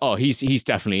evil, and you're like, oh, he's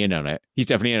definitely in on it. He's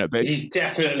definitely in it. But he's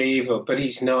definitely evil, but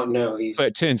he's not. No, he's. But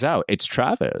it turns out it's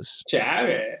Travers.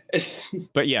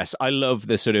 But yes, I love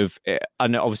the sort of,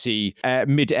 and obviously,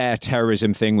 mid-air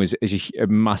terrorism thing was a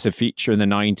massive feature in the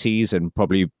 90s, and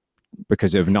probably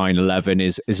because of 9/11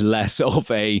 is less of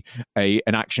an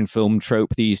action film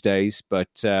trope these days. But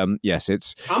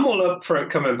yes, I'm all up for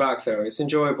it coming back though. It's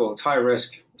enjoyable. It's high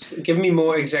risk. Give me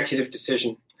more executive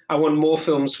decision. I want more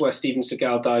films where Steven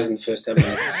Seagal dies in the first 10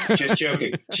 minutes. Just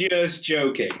joking. Just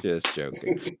joking.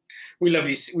 We love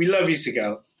you. We love you,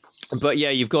 Seagal. But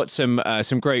yeah, you've got some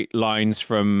great lines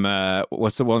from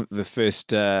what's the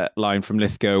first line from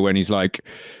Lithgow when he's like,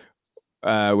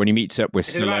 when he meets up with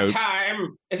Stallone.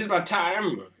 Is it about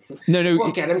time? No.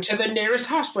 We'll get him to the nearest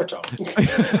hospital.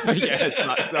 Yes,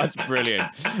 that's brilliant.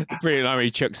 Brilliant line when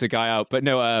he chucks the guy out. But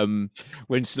no,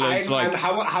 when Stallone's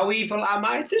how evil am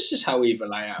I? This is how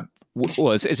evil I am.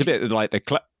 Well, it's a bit like the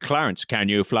Clarence, can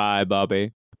you fly,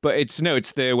 Bobby? But it's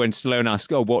the when Stallone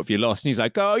asks, oh, what have you lost? And he's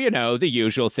like, oh, the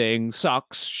usual thing,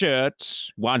 socks,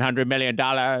 shirts, $100 million.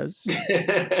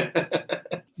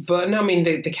 But no, I mean,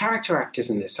 the character actors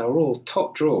in this are all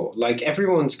top drawer. Like,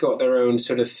 everyone's got their own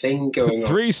sort of thing going on.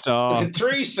 3 star.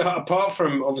 3 star, apart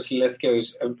from, obviously,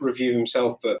 Lithgow's review of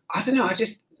himself. But I don't know,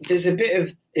 there's a bit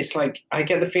of, it's like, I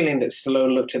get the feeling that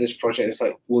Stallone looked at this project and it's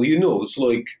like, well, it's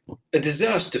like a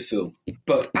disaster film,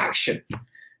 but action.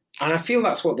 And I feel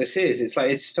that's what this is. It's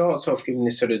like it starts off giving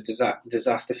this sort of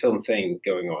disaster film thing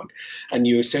going on, and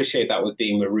you associate that with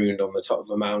being marooned on the top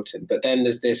of a mountain. But then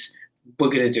there's this, we're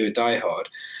going to do a Die Hard.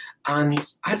 And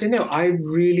I don't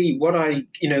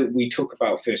know, we talk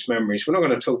about first memories. We're not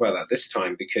going to talk about that this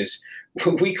time because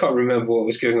we can't remember what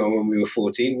was going on when we were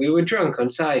 14. We were drunk on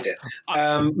cider.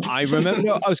 I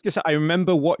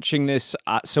remember watching this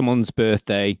at someone's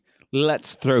birthday.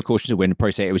 Let's throw caution to the wind and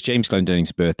probably say it was James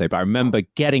Glendoning's birthday, but I remember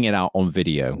getting it out on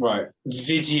video. Right.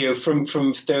 Video from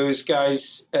those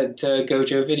guys at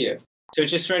Gojo Video. So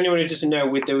just for anyone who doesn't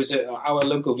know, our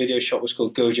local video shop was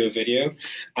called Gojo Video,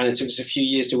 and it took us a few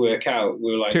years to work out.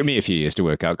 We were like, it took me a few years to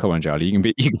work out. Come on, Charlie, you can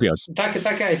be honest.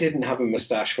 That guy didn't have a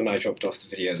mustache when I dropped off the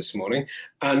video this morning,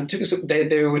 and took us.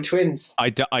 They were twins,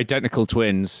 identical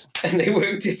twins, and they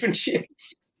worked different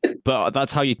shifts. But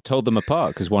that's how you told them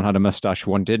apart, because one had a mustache,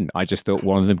 one didn't. I just thought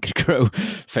one of them could grow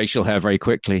facial hair very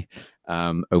quickly.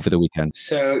 over the weekend.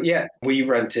 So, yeah, we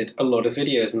rented a lot of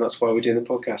videos, and that's why we're doing the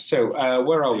podcast. So,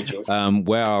 where are we, George?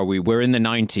 Where are we? We're in the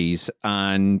 90s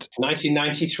and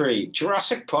 1993,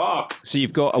 Jurassic Park. So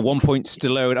you've got at one point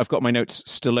Stallone. I've got my notes.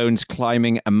 Stallone's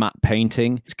climbing a matte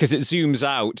painting because it zooms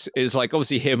out. It's like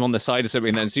obviously him on the side of something,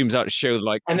 and then zooms out to show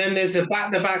like. And then there's the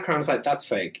background's like that's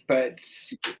fake, but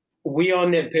we are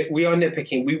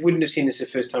nitpicking. We wouldn't have seen this the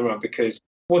first time around because.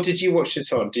 What did you watch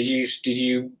this on? Did you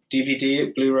DVD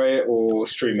it, Blu-ray it, or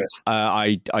stream it?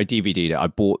 I DVD'd it. I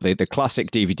bought the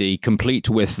classic DVD, complete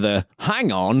with the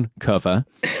 "Hang On" cover.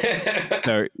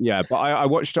 So yeah, but I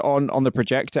watched it on the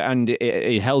projector, and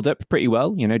it held up pretty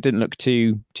well. You know, didn't look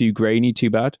too grainy, too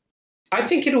bad. I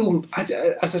think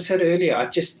as I said earlier, I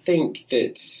just think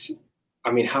that.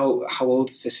 I mean, how old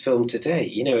is this film today?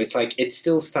 You know, it's like it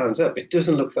still stands up. It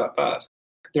doesn't look that bad.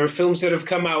 There are films that have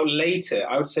come out later.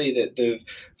 I would say that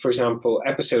for example,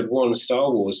 Episode 1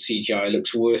 Star Wars CGI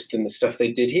looks worse than the stuff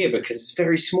they did here because it's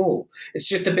very small. It's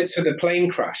just the bits for the plane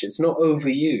crash. It's not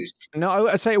overused. No,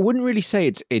 I'd say I wouldn't really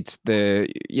say it's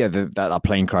that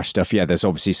plane crash stuff. Yeah, there's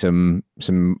obviously some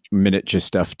miniature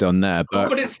stuff done there,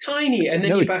 but it's tiny. And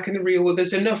then you're back in the real world.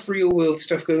 There's enough real world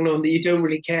stuff going on that you don't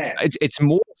really care. It's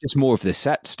more of the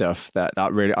set stuff that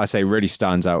really I say really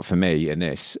stands out for me in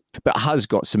this, but has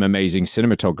got some amazing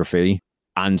cinematography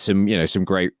and some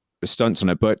great stunts on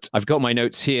it. But I've got my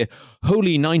notes here.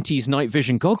 Holy 90s night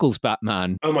vision goggles,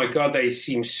 Batman. Oh my God, they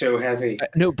seem so heavy.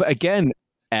 No, but again,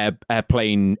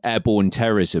 airborne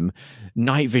terrorism,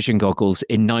 night vision goggles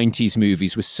in 90s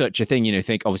movies was such a thing. You know,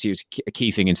 think obviously it was a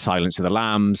key thing in Silence of the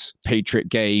Lambs, Patriot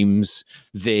Games,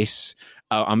 this.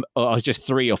 I was just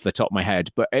three off the top of my head,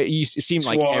 but it seemed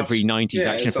like every 90s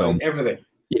action film. Like everything.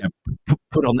 Yeah,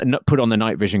 put on the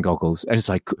night vision goggles, and it's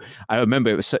like I remember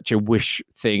it was such a wish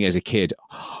thing as a kid.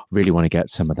 Really want to get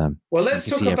some of them. Well, let's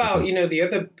talk about the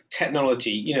other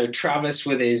technology. Travis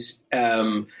with his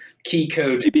key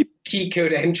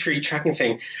code entry tracking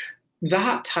thing.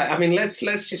 Let's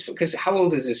just because how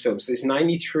old is this film? So it's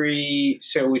 93.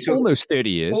 So we're talking almost 30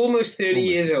 years. Almost 30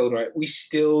 years old, right? We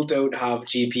still don't have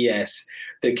GPS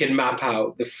that can map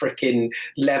out the frickin'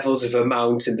 levels of a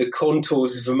mountain, the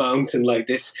contours of a mountain like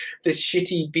this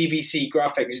shitty BBC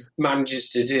graphics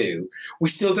manages to do. We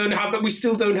still don't have that. We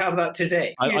still don't have that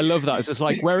today. I love that. It's just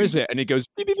like, where is it? And it goes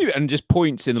beep, beep, beep, and just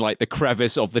points in like the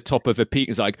crevice of the top of a peak.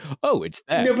 It's like, oh, it's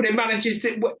there. No, but it manages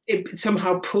to. It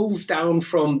somehow pulls down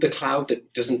from the cloud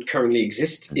that doesn't currently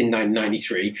exist in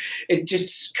 1993. It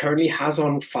just currently has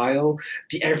on file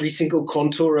every single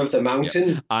contour of the mountain.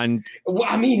 Yeah. And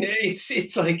I mean,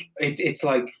 it's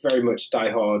like very much Die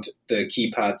Hard, the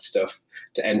keypad stuff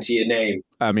to enter your name.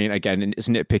 I mean, again, it's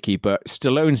nitpicky, but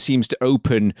Stallone seems to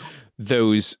open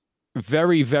those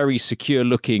very, very secure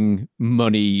looking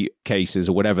money cases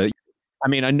or whatever. I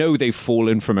mean, I know they've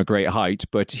fallen from a great height,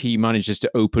 but he manages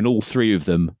to open all three of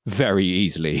them very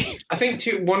easily. I think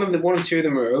one or two of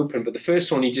them are open, but the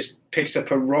first one he just picks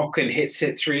up a rock and hits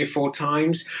it 3 or 4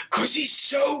 times because he's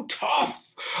so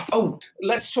tough. Oh,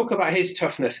 let's talk about his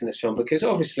toughness in this film because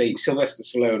obviously Sylvester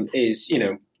Stallone is,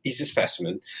 he's a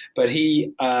specimen, but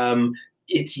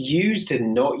it's used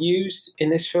and not used in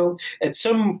this film. At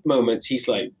some moments, he's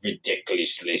like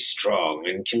ridiculously strong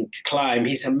and can climb.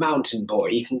 He's a mountain boy.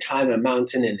 He can climb a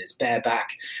mountain in his bare back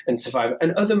and survive.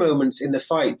 And other moments in the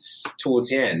fights towards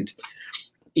the end,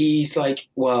 he's like,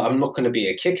 well, I'm not going to be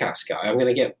a kick-ass guy. I'm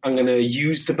going to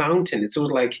use the mountain. It's sort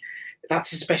of like,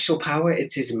 that's his special power.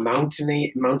 It's his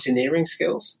mountaineering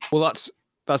skills. Well, that's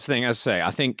the thing. As I say,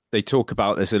 I think they talk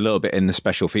about this a little bit in the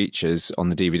special features on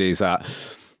the DVDs that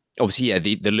obviously, yeah,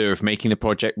 the lure of making the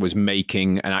project was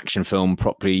making an action film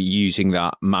properly using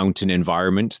that mountain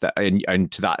environment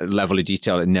and to that level of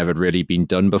detail it never really been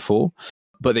done before.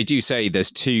 But they do say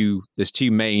there's two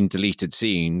main deleted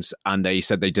scenes, and they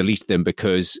said they deleted them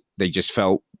because they just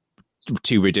felt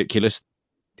too ridiculous.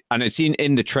 And it's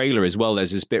in the trailer as well.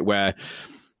 There's this bit where,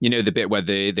 the bit where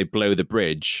they blow the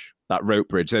bridge, that rope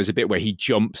bridge. There's a bit where he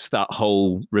jumps that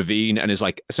whole ravine and is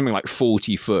like something like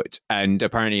 40 foot. And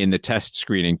apparently in the test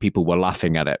screening, people were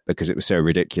laughing at it because it was so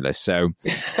ridiculous. So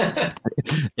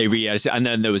they realized, and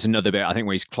then there was another bit, I think,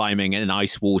 where he's climbing an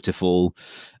ice waterfall.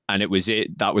 And that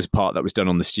was part that was done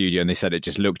on the studio. And they said it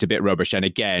just looked a bit rubbish. And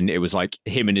again, it was like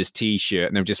him in his t-shirt.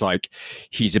 And they're just like,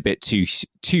 he's a bit too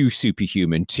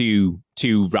superhuman, too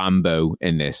Rambo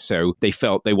in this. So they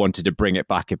felt they wanted to bring it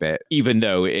back a bit, even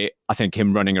though I think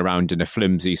him running around in a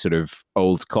flimsy sort of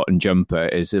old cotton jumper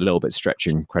is a little bit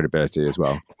stretching credibility as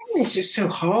well. It's just so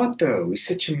hard, though. He's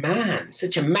such a man,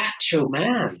 such a macho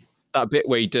man. that bit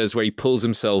where he pulls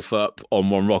himself up on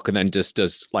one rock and then just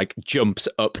does like jumps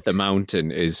up the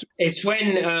mountain is. It's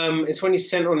when he's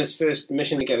sent on his first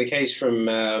mission to get the case from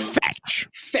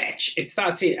Fetch. It's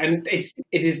that scene, and it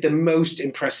is the most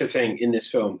impressive thing in this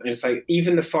film. And it's like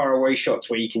even the far away shots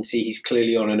where you can see he's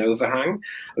clearly on an overhang.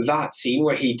 That scene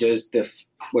where he does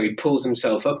where he pulls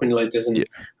himself up and like does a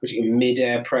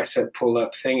mid-air press up pull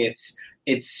up thing. It's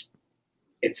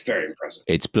very impressive.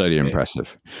 It's bloody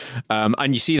impressive,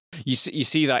 and you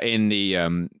see that in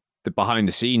the behind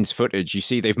the scenes footage. You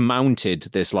see they've mounted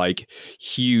this like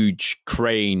huge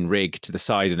crane rig to the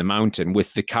side of the mountain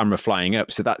with the camera flying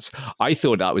up. So I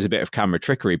thought that was a bit of camera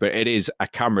trickery, but it is a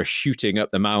camera shooting up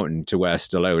the mountain to where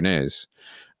Stallone is.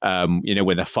 When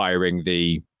they're firing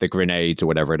the grenades or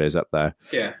whatever it is up there.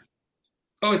 Yeah.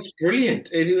 Oh, it's brilliant.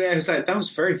 It was like that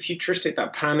was very futuristic,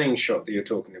 that panning shot that you're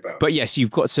talking about. But yes, you've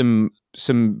got some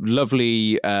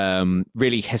lovely,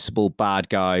 really hissable bad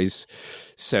guys.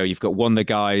 So you've got one of the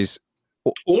guys.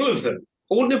 All of them.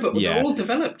 They're all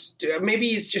developed. Maybe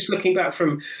he's just looking back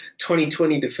from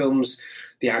 2020,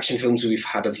 the action films we've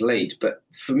had of late. But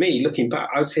for me, looking back,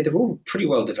 I would say they're all pretty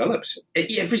well developed.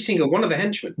 Every single one of the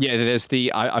henchmen. Yeah, there's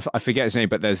I forget his name,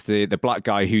 but there's the black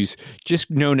guy who's just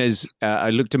known as, I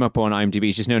looked him up on IMDb,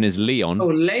 he's just known as Leon. Oh,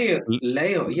 Leon.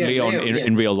 Yeah, Leon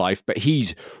in real life, but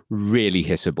he's really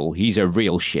hissable. He's a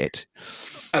real shit.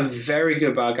 A very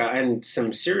good bad guy and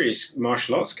some serious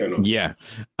martial arts going on. Yeah.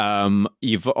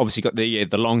 You've obviously got the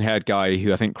long-haired guy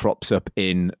who I think crops up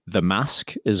in The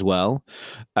Mask as well.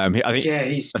 I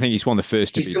think he's one of the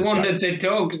first to be. He's the one that the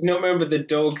dog. No, remember the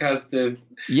dog has the.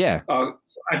 Yeah. I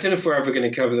don't know if we're ever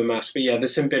going to cover The Mask, but yeah,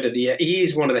 there's some bit of the. He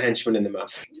is one of the henchmen in The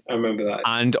Mask. I remember that.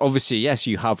 And obviously, yes,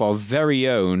 you have our very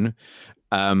own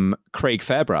Craig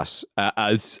Fairbrass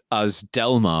as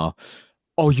Delmar.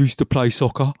 I used to play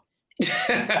soccer.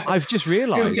 I've just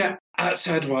realised.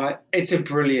 Outside right, it's a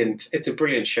brilliant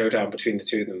showdown between the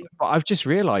two of them. But I've just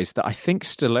realised that I think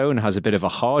Stallone has a bit of a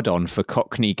hard-on for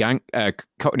Cockney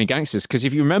gangsters, because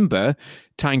if you remember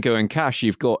Tango and Cash,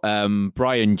 you've got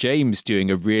Brian James doing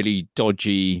a really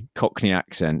dodgy Cockney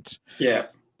accent. Yeah.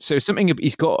 So something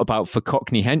he's got about for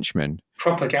Cockney henchmen.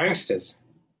 Proper gangsters.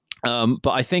 But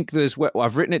I think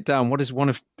I've written it down. What is one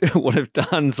of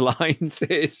Dan's lines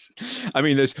is? I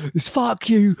mean, there's fuck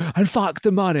you and fuck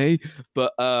the money,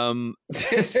 but the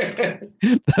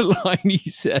line he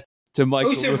said to Michael.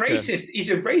 Oh, he's a racist.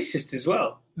 He's a racist as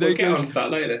well. We'll get onto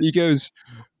that later. He goes,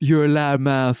 "You're a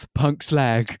loudmouth punk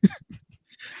slag."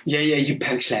 Yeah, you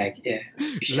punk slag. Yeah,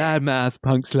 loudmouth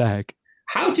punk slag.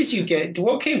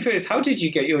 What came first? How did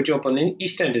you get your job on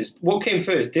EastEnders? What came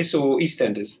first, this or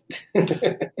EastEnders?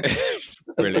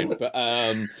 Brilliant. But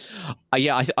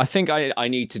I think I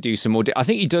need to do some more. I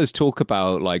think he does talk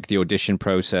about like the audition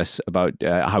process, about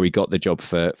how he got the job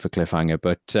for Cliffhanger.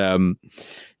 But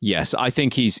yes, I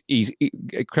think he's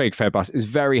Craig Fairbrass is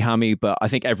very hammy, but I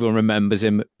think everyone remembers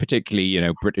him, particularly,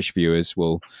 British viewers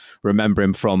will remember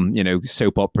him from,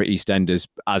 soap opera EastEnders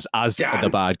as the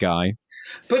bad guy.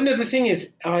 But no, the thing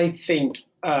is, I think,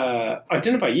 I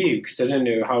don't know about you, because I don't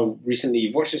know how recently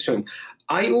you've watched this film.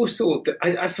 I always thought that,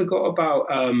 I forgot about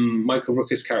Michael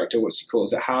Rooker's character, what's he called?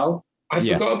 Is it Hal? I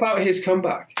forgot about his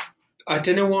comeback. I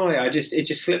don't know why, it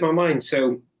just slipped my mind.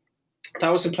 So that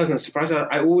was a pleasant surprise.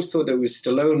 I always thought there was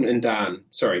Stallone and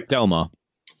Delmar,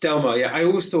 yeah. I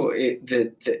always thought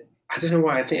that I don't know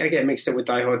why, I think I get mixed up with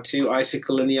Die Hard 2,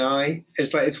 Icicle in the Eye.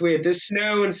 It's weird. There's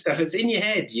snow and stuff. It's in your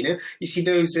head, You see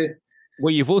those...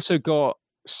 Well, you've also got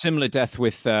similar death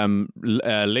with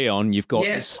Leon. You've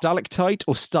got stalactite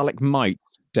or stalagmite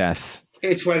death.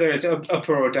 It's whether it's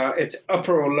upper or down. It's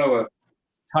upper or lower.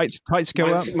 Tights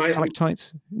go up.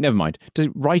 Stalactites. Never mind.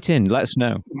 Write in. Let us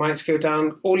know. Mites go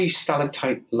down. All you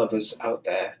stalactite lovers out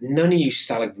there. None of you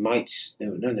stalagmites.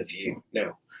 No, none of you.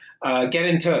 No. Get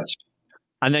in touch.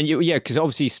 And then because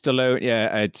obviously Stallone,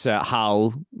 it's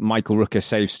Hal. Michael Rooker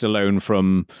saves Stallone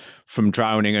from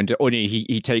drowning, and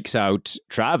he takes out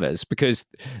Travers because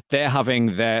they're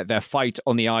having their fight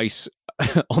on the ice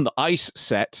on the ice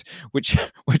set, which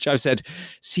I've said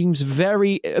seems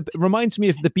reminds me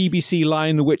of the BBC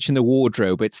Lion, the Witch and the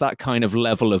Wardrobe. It's that kind of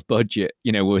level of budget,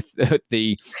 with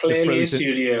the clearly a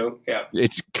studio. Yeah,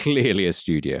 it's clearly a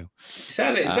studio. Is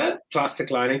that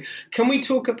plastic lining? Can we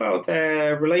talk about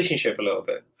their relationship a little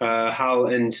bit, Hal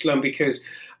and Stallone? Because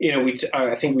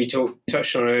I think we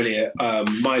touched on earlier,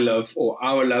 my love or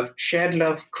our love, shared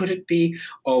love. Could it be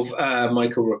of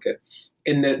Michael Rooker?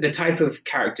 In the type of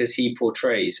characters he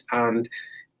portrays, and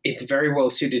it's very well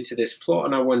suited to this plot.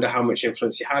 And I wonder how much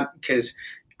influence he had, because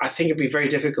I think it'd be very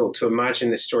difficult to imagine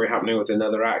this story happening with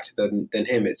another actor than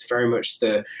him. It's very much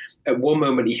at one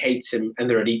moment he hates him and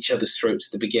they're at each other's throats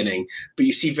at the beginning. But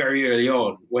you see very early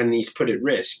on when he's put at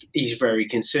risk, he's very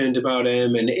concerned about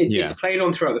him, and it's played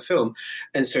on throughout the film.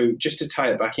 And so just to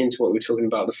tie it back into what we were talking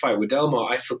about, the fight with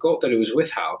Delmar, I forgot that it was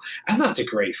with Hal, and that's a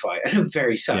great fight and a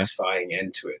very satisfying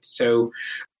end to it. So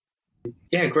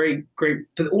yeah, great.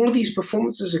 But all of these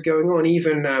performances are going on,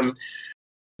 even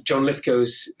John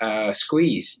Lithgow's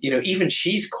Squeeze, even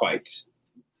she's quite,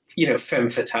 femme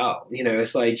fatale.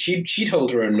 It's like she'd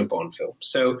hold her own in a Bond film.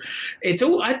 So it's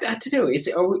all, I don't know.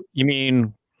 You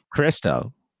mean,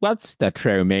 Crystal, what's the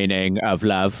true meaning of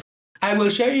love? I will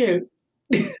show you.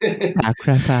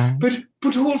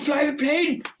 but who will fly the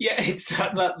plane? Yeah, it's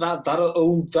that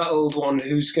old one.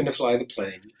 Who's going to fly the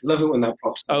plane? Love it when that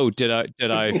pops up. Oh, did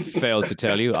I fail to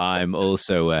tell you? I'm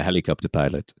also a helicopter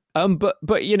pilot. But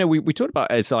we talked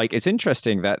about it's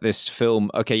interesting that this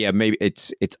film. Okay, yeah, maybe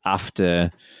it's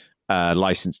after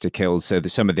License to Kill, so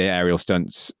some of the aerial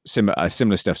stunts,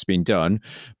 similar stuff's been done,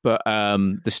 but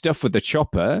the stuff with the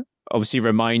chopper obviously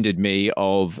reminded me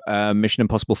of Mission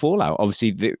Impossible Fallout.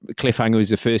 Obviously, the cliffhanger was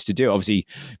the first to do it. Obviously,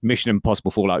 Mission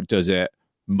Impossible Fallout does it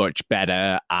much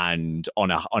better and on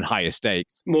higher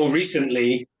stakes. More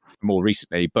recently,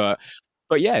 but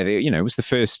yeah, it was the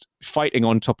first fighting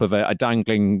on top of a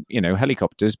dangling,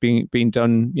 helicopters being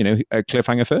done, a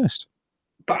cliffhanger first.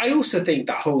 But I also think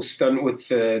that whole stunt with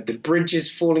the bridges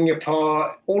falling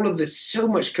apart, all of this, so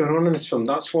much going on in this film.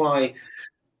 That's why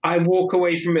I walk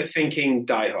away from it thinking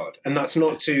Die Hard, and that's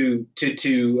not to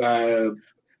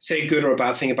say good or a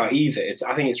bad thing about either.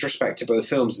 I think it's respect to both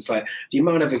films. It's like the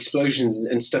amount of explosions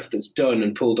and stuff that's done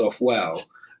and pulled off well,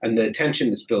 and the tension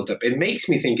that's built up. It makes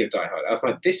me think of Die Hard. I'm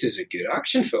like, this is a good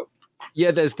action film.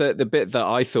 Yeah, there's the bit that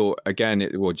I thought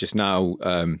just now.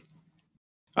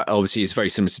 Obviously, it's very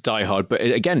similar to Die Hard, but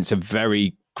again, it's a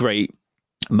very great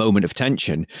moment of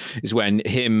tension is when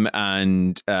him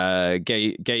and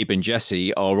Gabe and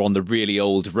Jesse are on the really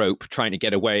old rope trying to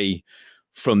get away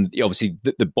from obviously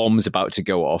the bomb's about to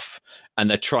go off, and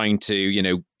they're trying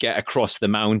to get across the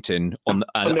mountain and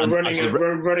they're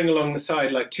running along the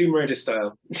side like Tomb Raider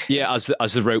style. Yeah,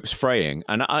 as the rope's fraying,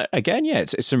 and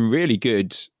it's some really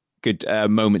good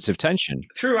moments of tension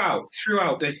throughout.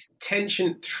 There's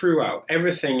tension throughout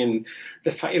everything, and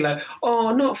the fact you're like,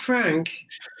 oh, not Frank.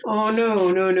 Oh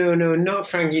no, not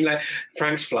Frank. You're like,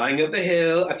 Frank's flying up the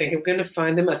hill. I think I'm gonna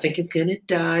find him. I think I'm gonna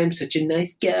die. I'm such a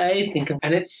nice guy.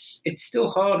 And it's still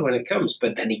hard when it comes,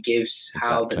 but then he gives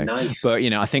Hal the knife. But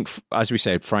I think, as we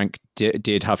said, Frank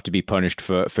did have to be punished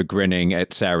for grinning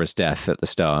at Sarah's death at the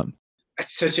start.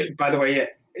 It's by the way,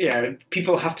 yeah,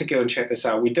 people have to go and check this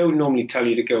out. We don't normally tell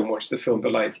you to go and watch the film,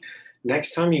 but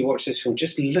next time you watch this film,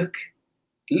 just look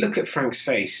at Frank's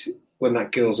face when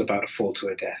that girl's about to fall to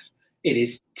her death. It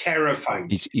is terrifying.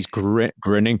 He's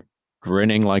grinning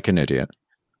like an idiot.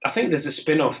 I think there's a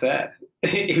spin-off there.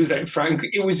 He was like, Frank,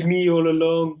 it was me all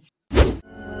along.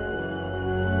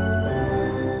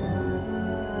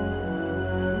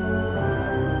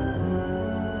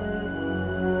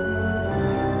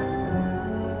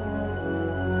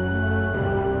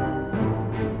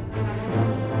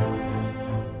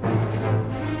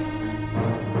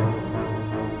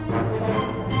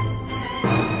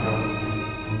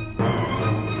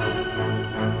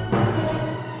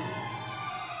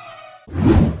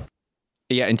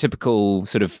 Yeah, in typical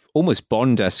sort of almost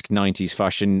Bond-esque 90s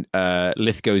fashion,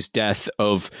 Lithgow's death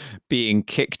of being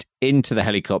kicked into the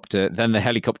helicopter, then the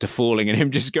helicopter falling and him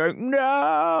just going,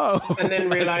 no! And then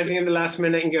realizing in the last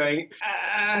minute and going,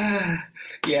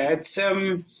 yeah, it's, I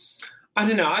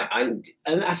don't know.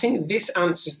 I think this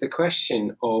answers the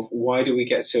question of why do we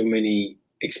get so many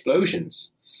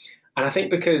explosions? And I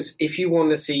think because if you want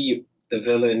to see the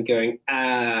villain going,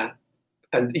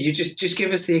 and you just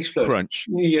give us the explosion. Crunch.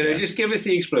 Just give us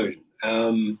the explosion.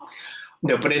 No,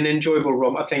 but an enjoyable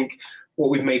romp. I think what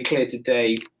we've made clear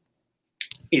today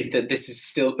is that this is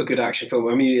still a good action film.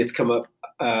 I mean, it's come up.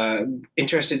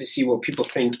 Interested to see what people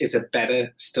think is a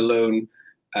better Stallone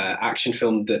action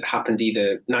film that happened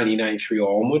either 1993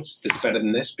 or onwards that's better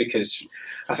than this, because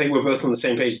I think we're both on the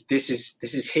same page. This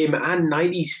is him and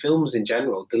 90s films in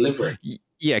general delivering.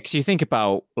 Yeah, because you think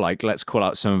about, let's call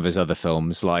out some of his other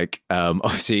films.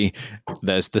 Obviously,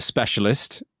 there's The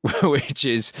Specialist, which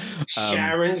is...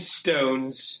 Sharon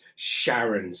Stone's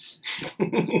Sharon's.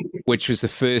 Which was the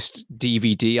first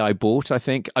DVD I bought, I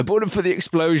think. I bought it for the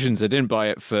explosions. I didn't buy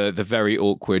it for the very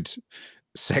awkward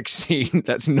sex scene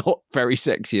that's not very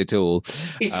sexy at all.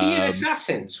 Is he in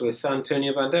Assassins with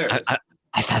Antonio Banderas?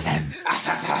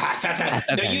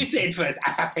 No, you say it first.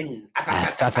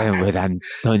 with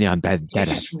Antonio You're Banderas.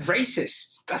 just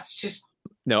racist. That's just...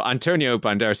 No, Antonio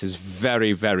Banderas is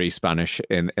very, very Spanish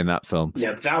in that film.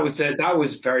 Yeah, that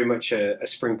was very much a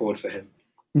springboard for him.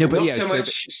 No, but Not so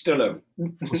much Stallone.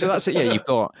 So that's it. Yeah, you've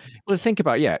got. Well, think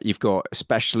about you've got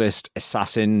Specialist,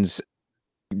 Assassins,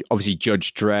 obviously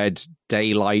Judge Dredd,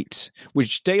 Daylight,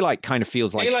 which Daylight kind of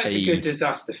feels like Daylight's a good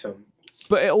disaster film.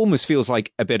 But it almost feels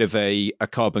like a bit of a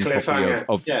carbon copy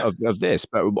of this.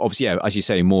 But obviously, as you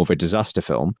say, more of a disaster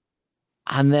film.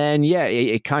 And then,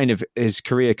 it kind of, his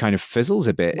career kind of fizzles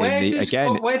a bit. Where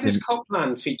does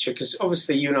Copland feature? Because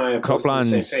obviously you and I are both on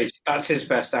the same page. That's his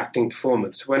best acting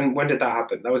performance. When did that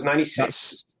happen? That was 96?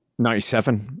 That's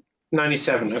 97.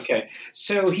 97, okay.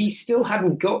 So he still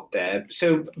hadn't got there.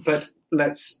 So, but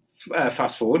let's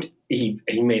fast forward. He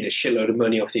made a shitload of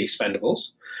money off The Expendables.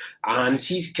 And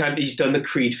he's done the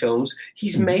Creed films.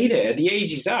 He's made it at the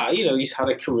age he's at. He's had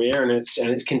a career and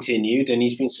it's continued, and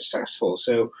he's been successful.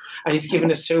 So, and he's given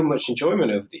us so much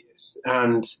enjoyment over the years.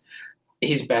 And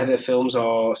his better films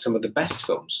are some of the best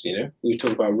films. We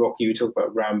talk about Rocky, we talk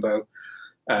about Rambo.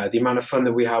 The amount of fun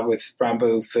that we have with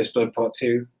Rambo: First Blood Part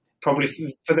 2, probably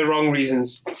for the wrong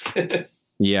reasons.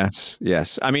 Yes.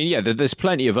 I mean, there's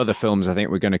plenty of other films I think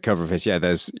we're going to cover of his.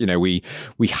 There's,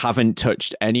 we haven't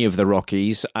touched any of the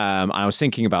Rockies. I was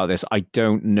thinking about this. I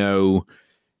don't know.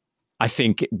 I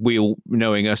think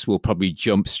knowing us, we'll probably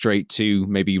jump straight to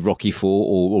maybe Rocky 4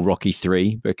 or Rocky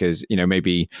 3 because,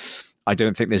 maybe I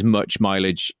don't think there's much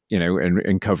mileage,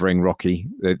 in covering Rocky,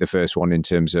 the first one, in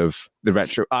terms of the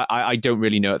retro. I don't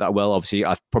really know it that well. Obviously,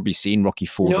 I've probably seen Rocky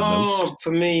 4 the most. No,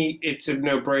 for me, it's a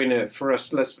no-brainer. For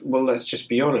us, let's just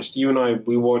be honest. You and I,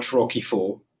 we watched Rocky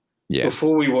 4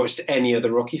 before we watched any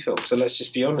other Rocky film. So let's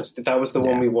just be honest. That was the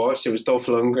one we watched. It was Dolph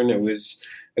Lundgren. It was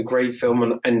a great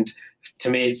film, and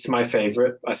to me, it's my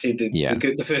favorite. I see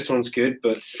the first one's good,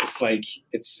 but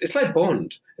it's like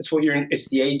Bond. It's what it's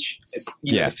the age.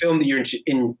 The film that you're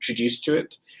introduced to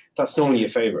it. That's normally your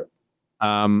favorite.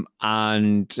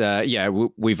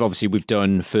 We've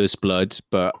done First Blood,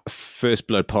 but First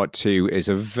Blood Part 2 is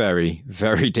a very,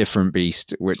 very different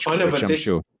beast. Which I'm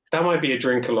sure that might be a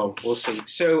drink along. We'll see.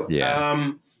 So,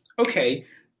 okay.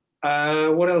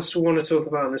 What else do we want to talk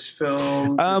about in this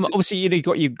film? Obviously,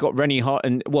 you've got Rennie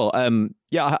Harlin.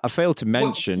 I failed to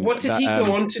mention. What did he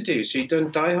go on to do? So he'd done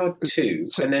Die Hard 2,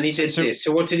 and then he did this.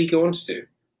 So what did he go on to do?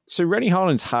 So Rennie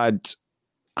Harlin's had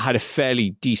a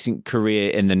fairly decent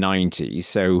career in the 90s.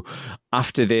 So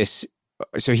after this,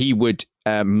 he would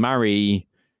marry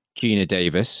Gina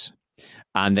Davis,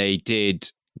 and they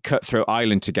did Cutthroat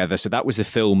Island together. So that was the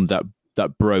film that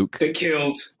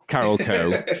killed Carol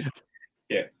Coe.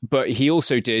 Yeah, but he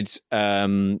also did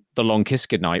The Long Kiss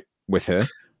Goodnight with her,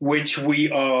 which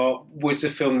was a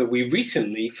film that we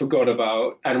recently forgot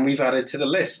about, and we've added to the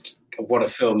list. What a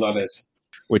film that is!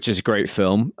 Which is a great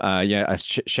film. A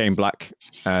Shane Black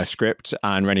script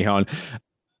and Rennie Harlin,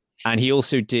 and he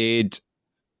also did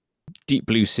Deep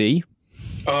Blue Sea.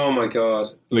 Oh my god!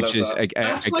 Which is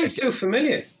that's why it's so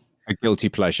familiar. A guilty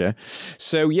pleasure.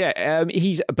 So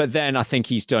but then I think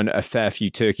he's done a fair few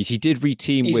turkeys. He did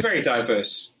reteam. He's very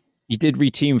diverse. He did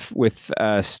reteam with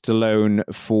Stallone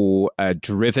for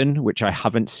Driven, which I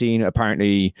haven't seen.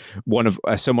 Apparently,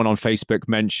 someone on Facebook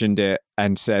mentioned it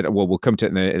and said, "Well, we'll come to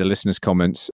it in the listeners'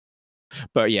 comments."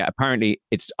 But apparently,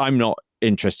 I'm not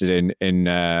interested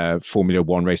in Formula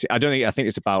One racing. I think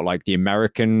it's about like the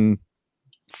American.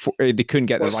 They couldn't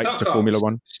get the rights to Formula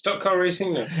One. Stock car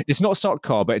racing? No. It's not stock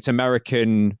car, but it's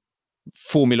American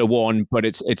Formula One, but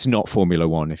it's not Formula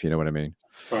One, if you know what I mean.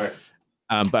 Right.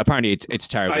 But apparently it's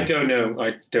terrible. I don't know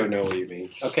what you mean.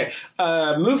 Okay.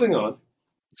 Moving on.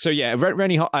 So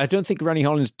I don't think Rennie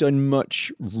Harlin's done much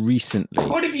recently.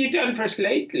 What have you done for us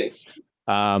lately?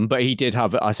 But he did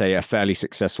have, I say, a fairly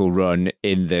successful run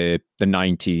in the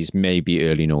 90s, maybe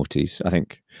early noughties. I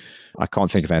think I can't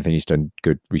think of anything he's done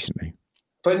good recently.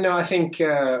 But no, I think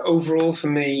overall for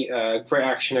me, great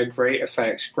action, great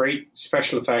effects, great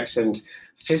special effects and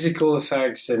physical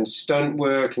effects and stunt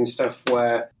work and stuff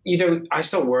where I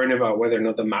start worrying about whether or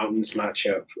not the mountains match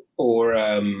up or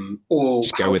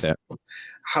just go with it.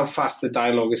 How fast the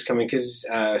dialogue is coming, because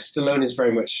Stallone is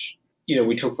very much,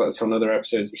 we talk about this on other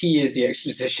episodes. He is the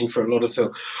exposition for a lot of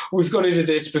film. We've got to do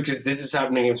this because this is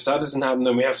happening. If that doesn't happen,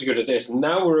 then we have to go to this. And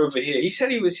now we're over here. He said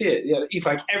he was here. Yeah, he's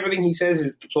like, everything he says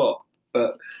is the plot.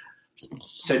 But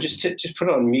so just put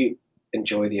it on mute.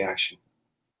 Enjoy the action.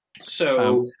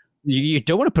 So you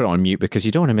don't want to put it on mute because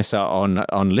you don't want to miss out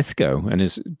on Lithgow and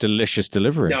his delicious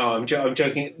delivery. No, I'm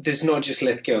joking. There's not just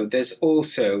Lithgow. There's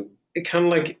also kind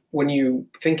of like when you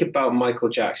think about Michael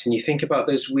Jackson, you think about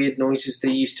those weird noises they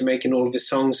used to make in all of his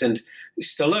songs. And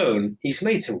Stallone, he's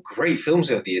made some great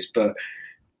films over the years, but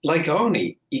like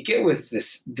Arnie, you get with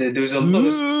this. There's a lot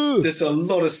of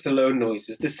Stallone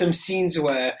noises. There's some scenes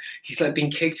where he's like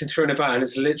being kicked and thrown about, and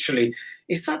it's literally,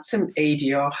 is that some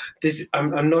ADR?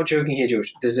 I'm not joking here,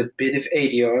 George. There's a bit of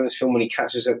ADR in this film when he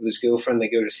catches up with his girlfriend, they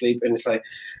go to sleep, and it's like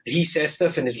he says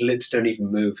stuff and his lips don't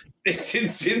even move. I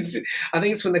think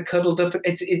it's when they're cuddled up.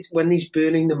 It's when he's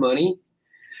burning the money.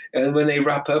 And when they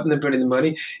wrap up and they're burning the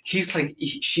money, he's like,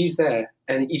 she's there,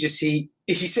 and you just see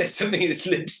he says something and his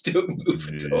lips don't move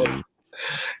at all.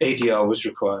 ADR was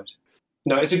required.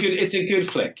 No, it's a good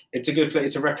flick. It's a good flick.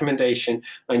 It's a recommendation.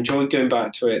 I enjoyed going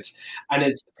back to it, and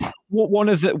it's one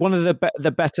of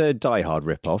the better Die Hard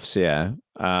ripoffs. Yeah,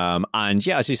 and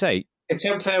yeah, as you say, it's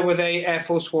up there with a Air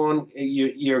Force One.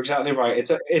 You're exactly right.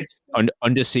 It's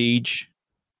Under Siege.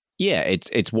 Yeah,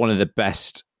 it's one of the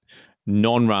best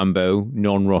non-Rambo,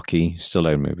 non-Rocky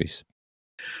Stallone movies.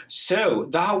 So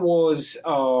that was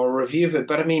our review of it.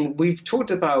 But I mean, we've talked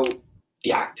about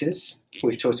the actors,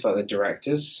 we've talked about the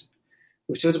directors,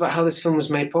 we've talked about how this film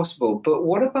was made possible. But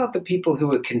what about the people who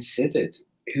were considered,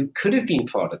 who could have been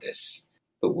part of this,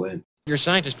 but weren't? Your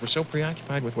scientists were so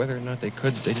preoccupied with whether or not they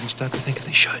could that they didn't stop to think if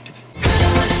they should.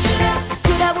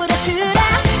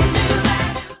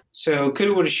 So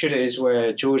coulda, woulda, shoulda is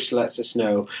where George lets us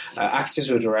know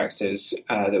actors or directors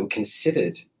that were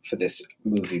considered for this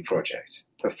movie project,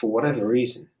 but for whatever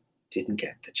reason, didn't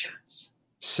get the chance.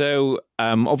 So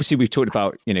obviously we've talked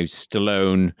about,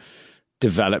 Stallone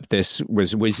developed this,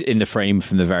 was in the frame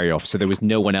from the very off, so there was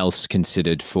no one else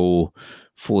considered for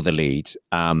the lead.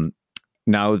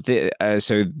 Now,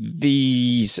 so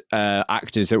these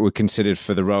actors that were considered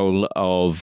for the role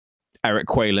of Eric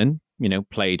Quaylen,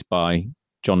 played by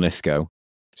John Lithgow.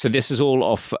 So this is all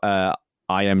off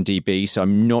IMDb, so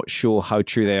I'm not sure how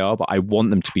true they are, but I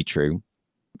want them to be true.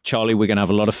 Charlie, we're going to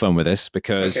have a lot of fun with this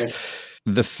because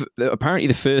apparently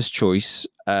the first choice,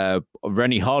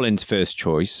 Rennie Harlin's first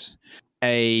choice,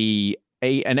 an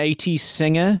 80s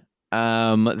singer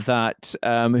that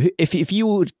if you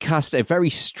would cast a very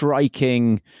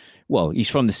striking, well, he's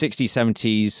from the 60s,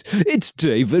 70s, it's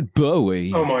David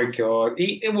Bowie. Oh my God.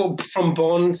 From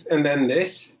Bond and then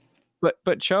this?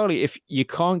 But Charlie, if you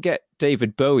can't get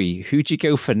David Bowie, who'd you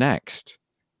go for next?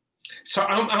 So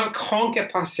I can't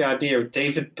get past the idea of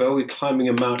David Bowie climbing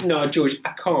a mountain. No, George,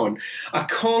 I can't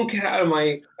get out of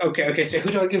my... Okay, so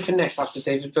who do I go for next after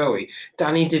David Bowie?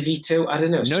 Danny DeVito? I don't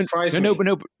know. Surprise me.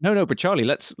 But Charlie,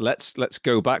 let's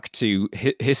go back to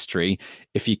history.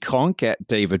 If you can't get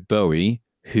David Bowie,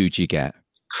 who'd you get?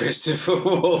 Christopher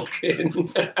Walken.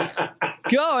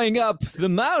 Going up the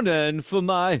mountain for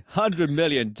my $100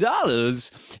 million.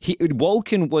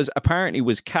 Walken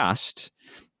was cast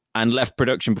and left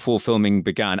production before filming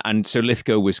began, and so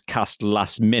Lithgow was cast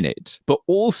last minute. But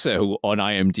also on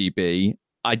IMDb,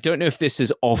 I don't know if this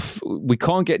is off. We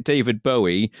can't get David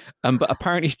Bowie, but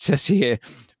apparently it says here,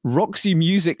 Roxy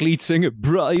Music lead singer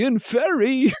Brian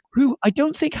Ferry, who I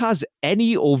don't think has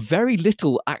any or very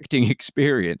little acting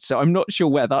experience. So I'm not sure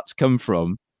where that's come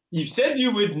from. You said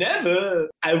you would never.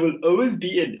 I will always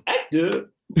be an actor.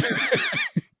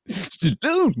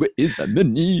 Stallone, where is the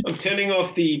money? I'm turning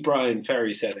off the Brian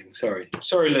Ferry setting.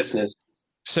 Sorry, listeners.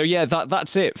 So yeah,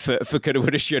 that's it for Coulda,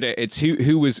 Woulda, Shoulda. It's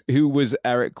who was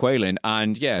Eric Quaylen,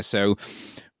 and yeah, so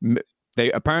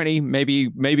they apparently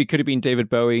maybe could have been David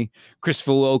Bowie.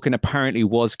 Christopher Walken apparently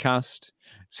was cast.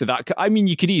 So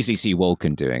you could easily see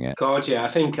Walken doing it. God, yeah, I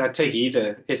think I'd take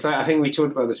either. It's like, I think we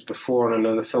talked about this before on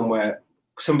another film where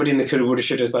somebody in the Coulda, Woulda,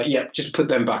 Shoulda is like, yep, just put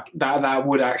them back. That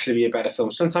would actually be a better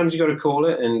film. Sometimes you got to call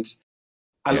it, and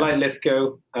I like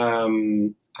Lithgow.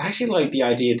 I actually like the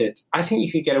idea that I think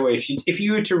you could get away if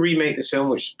you were to remake this film,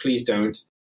 which please don't,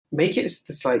 make it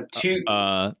this like two.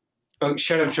 Oh,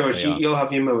 shut up, George. You'll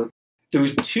have your moment. There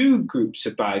was two groups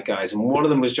of bad guys, and one of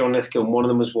them was John Lithgow, and one of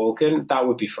them was Walken. That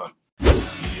would be fun.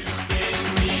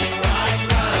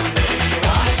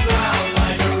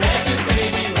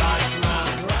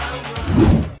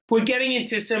 We're getting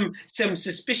into some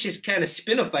suspicious kind of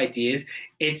spin-off ideas.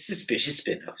 It's suspicious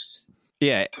spin-offs.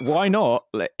 Yeah, why not?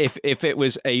 If it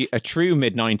was a true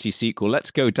mid-90s sequel,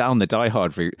 let's go down the Die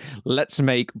Hard route. Let's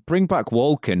bring back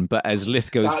Walken, but as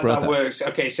Lithgow's brother. That works.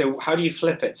 Okay, so how do you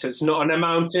flip it? So it's not on a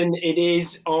mountain, it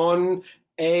is on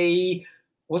a...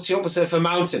 What's the opposite of a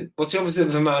mountain? What's the opposite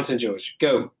of a mountain, George?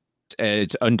 Go.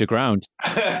 It's underground.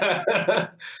 A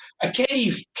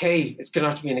cave. It's going to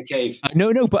have to be in a cave.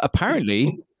 No, but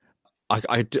apparently...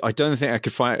 I don't think I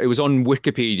could find it. It was on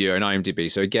Wikipedia and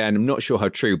IMDb. So again, I'm not sure how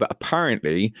true, but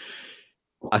apparently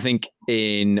I think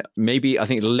in maybe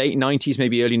late 90s,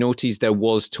 maybe early noughties, there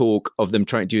was talk of them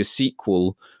trying to do a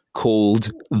sequel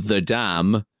called The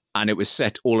Dam, and it was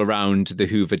set all around the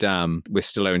Hoover Dam with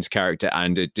Stallone's character,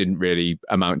 and it didn't really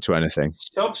amount to anything.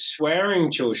 Stop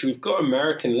swearing, George. We've got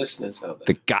American listeners out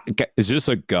there. Is this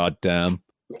a goddamn?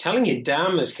 I'm telling you,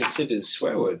 damn is considered a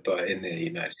swear word in the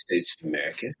United States of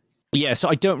America. Yeah, so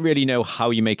I don't really know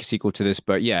how you make a sequel to this,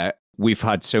 but yeah, we've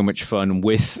had so much fun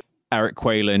with Eric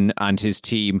Quaylen and his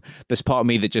team. There's part of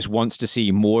me that just wants to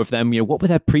see more of them. You know, what were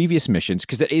their previous missions?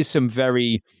 Because there is some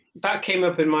very... That came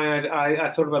up in my... I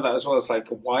thought about that as well. It's like,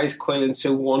 why is Quaylen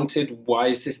so wanted? Why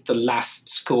is this the last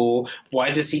score?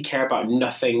 Why does he care about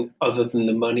nothing other than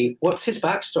the money? What's his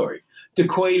backstory? The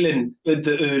Quaylen of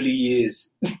the early years.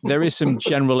 There is some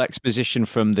general exposition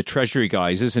from the Treasury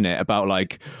guys, isn't it? About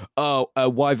like,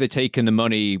 why have they taken the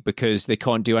money? Because they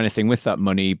can't do anything with that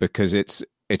money because it's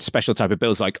special type of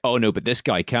bills. Like, oh no, but this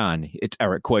guy can. It's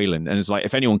Eric Quaylen. And it's like,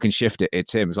 if anyone can shift it,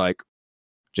 it's him. It's like,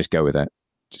 just go with it.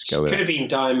 Just go with it. Could have been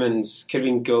diamonds. Could have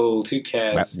been gold. Who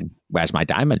cares? Where's my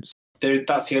diamonds?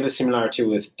 That's the other similarity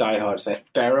with Die Hard. It's like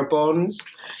bearer bonds.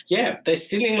 Yeah, they're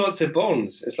stealing lots of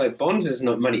bonds. It's like bonds is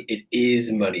not money; it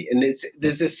is money, and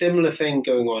there's a similar thing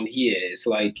going on here. It's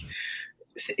like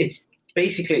it's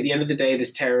basically at the end of the day,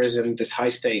 there's terrorism, there's high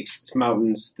stakes, it's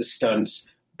mountains, the stunts,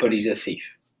 but he's a thief.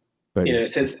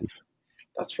 So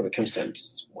that's what it comes down to.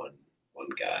 It's one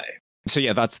guy. So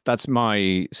yeah, that's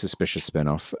my suspicious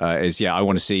spin-off. I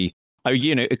want to see.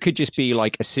 It could just be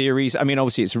like a series. I mean,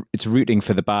 obviously it's rooting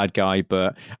for the bad guy,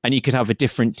 and you could have a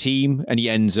different team, and he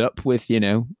ends up with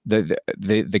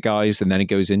the guys, and then it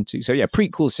goes into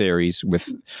prequel series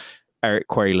with Eric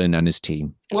Quaylen and his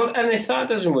team. Well, and if that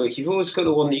doesn't work, you've always got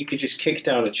the one that you could just kick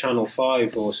down at Channel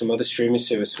 5 or some other streaming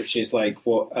service, which is like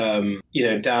what Dan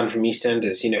from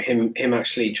EastEnders. Him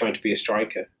actually trying to be a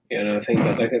striker. I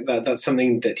think that's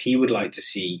something that he would like to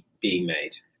see being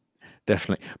made.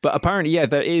 Definitely. But apparently,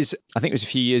 there is, I think it was a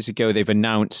few years ago, they've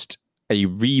announced a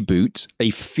reboot,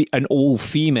 an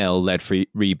all-female led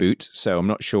reboot. So I'm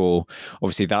not sure,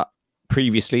 obviously that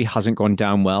previously hasn't gone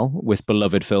down well with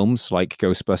beloved films like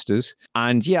Ghostbusters.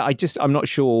 And I'm not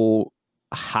sure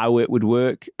how it would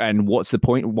work and what's the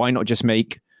point. Why not just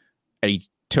make a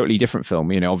totally different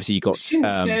film? Obviously you got... Since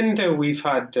then, though, we've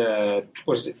had,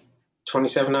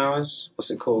 27 hours?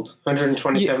 What's it called?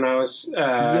 127 hours?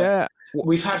 Yeah.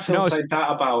 We've had films like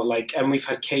that and we've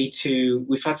had K2.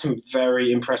 We've had some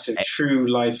very impressive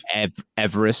true life.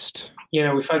 Everest.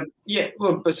 We've had,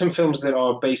 but some films that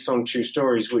are based on true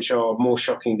stories, which are more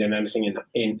shocking than anything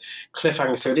in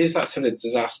Cliffhanger. So it is that sort of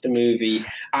disaster movie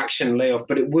action layoff,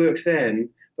 but it worked then.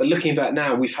 But looking back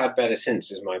now, we've had better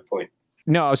since, is my point.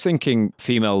 No, I was thinking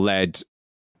female-led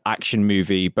action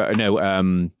movie, but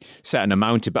no, set on a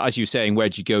mountain. But as you're saying,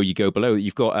 where'd you go? You go below.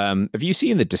 You've got, have you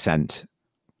seen The Descent?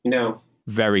 No.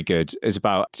 Very good. It's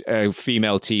about a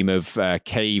female team of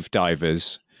cave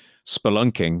divers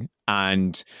spelunking,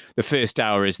 and the first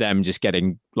hour is them just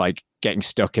getting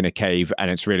stuck in a cave,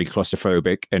 and it's really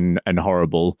claustrophobic and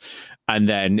horrible. And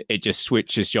then it just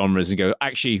switches genres and go,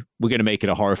 actually, we're going to make it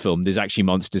a horror film. There's actually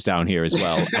monsters down here as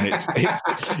well, and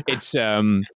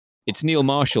it's Neil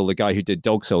Marshall, the guy who did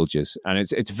Dog Soldiers, and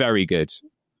it's very good.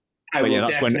 I will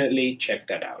definitely check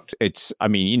that out. It's, I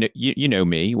mean, you know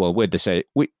me. Well, we're the same.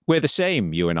 We're the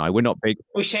same. You and I. We're not big.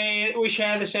 We share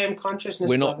the same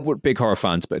consciousness. We're big horror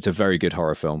fans, but it's a very good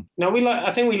horror film. No,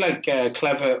 I think we like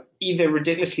clever, either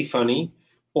ridiculously funny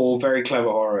or very clever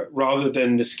horror, rather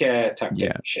than the scare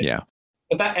tactic shit. Yeah.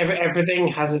 But that everything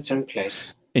has its own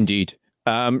place. Indeed.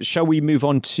 Shall we move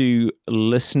on to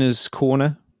Listeners'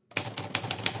 Corner?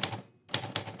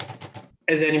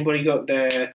 Has anybody got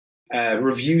their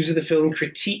reviews of the film,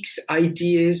 critiques,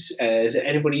 ideas? Is there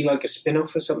anybody like a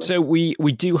spin-off or something? So we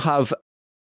do have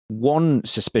one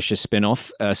suspicious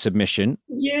spin-off submission.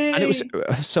 Yay! And it was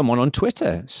someone on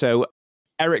Twitter. So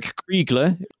Eric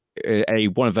Kriegler,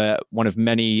 one of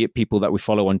many people that we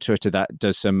follow on Twitter that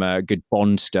does some good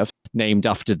Bond stuff, named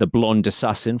after the blonde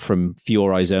assassin from For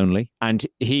Your Eyes Only. And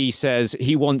he says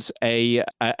he wants a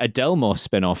Delmore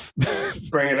spin-off.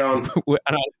 Bring it on.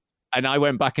 And I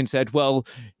went back and said, well,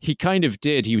 he kind of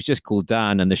did. He was just called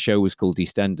Dan and the show was called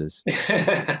EastEnders.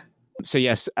 So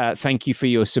yes, thank you for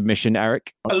your submission,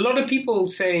 Eric. A lot of people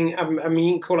saying, I mean,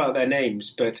 you can call out their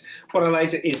names, but what I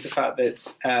liked is the fact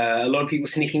that a lot of people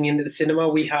sneaking into the cinema.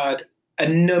 We had a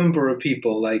number of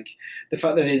people, like the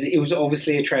fact that it was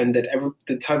obviously a trend that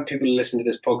the type of people who listen to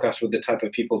this podcast were the type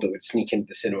of people that would sneak into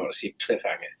the cinema to see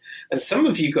Cliffhanger. And some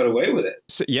of you got away with it.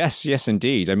 So, yes,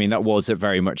 indeed. I mean, that was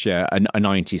very much a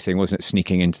 90s thing, wasn't it?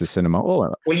 Sneaking into the cinema.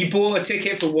 Oh, well, you bought a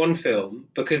ticket for one film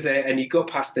and you got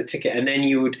past the ticket, and then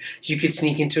you could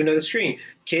sneak into another screen.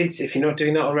 Kids, if you're not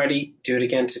doing that already, do it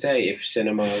again today. If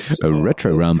cinemas, a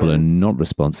Retro Ramble are not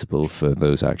responsible for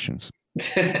those actions.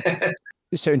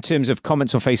 So, in terms of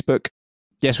comments on Facebook,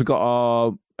 yes, we've got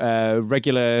our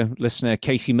regular listener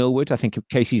Casey Millwood. I think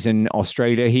Casey's in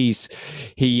Australia. He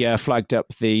flagged up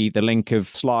the link of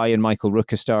Sly and Michael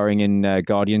Rooker starring in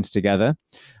Guardians together,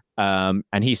 and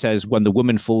he says, "When the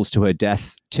woman falls to her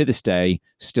death, to this day,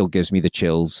 still gives me the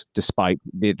chills, despite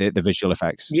the visual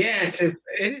effects." Yeah,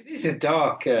 it is a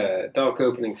dark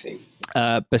opening scene.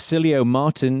 Basilio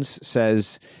Martins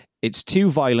says, "It's too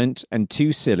violent and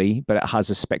too silly, but it has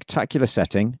a spectacular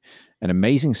setting, an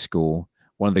amazing score,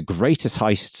 one of the greatest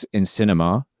heists in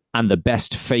cinema, and the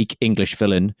best fake English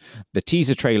villain. The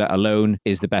teaser trailer alone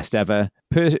is the best ever.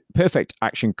 Perfect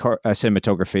action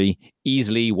cinematography,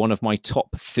 easily one of my top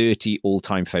 30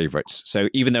 all-time favorites." So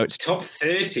even though it's top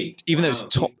 30, even though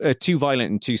it's too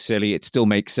violent and too silly, it still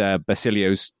makes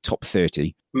Basilio's top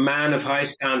 30. Man of high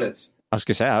standards. I was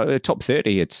going to say, top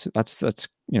 30, that's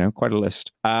quite a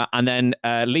list. And then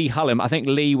Lee Hallam, I think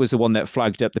Lee was the one that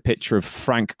flagged up the picture of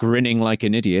Frank grinning like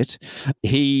an idiot.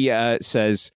 He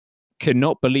says,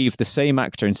 "Cannot believe the same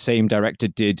actor and same director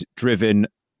did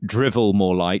Drivel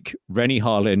more like. Rennie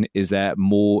Harlin is their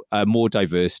more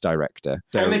diverse director."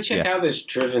 So, I'm going to check out this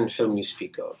Driven film you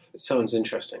speak of. It sounds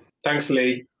interesting. Thanks,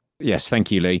 Lee. Yes, thank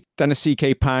you, Lee. Dennis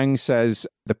C.K. Pang says,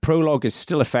 "The prologue is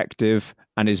still effective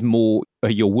and is more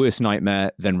your worst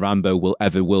nightmare than Rambo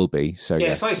will be." So yeah,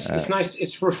 yes, it's nice.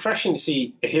 It's refreshing to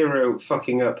see a hero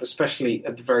fucking up, especially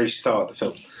at the very start of the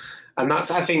film. And that's,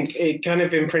 I think, it kind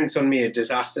of imprints on me a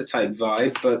disaster type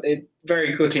vibe, but it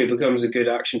very quickly becomes a good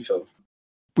action film.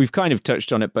 We've kind of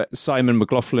touched on it, but Simon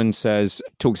McLaughlin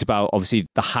talks about, obviously,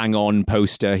 the Hang On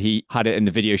poster. He had it in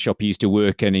the video shop he used to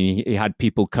work in, and he had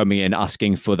people coming in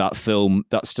asking for that film,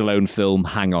 that Stallone film,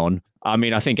 Hang On. I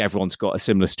mean, I think everyone's got a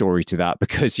similar story to that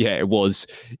because, yeah,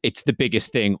 it's the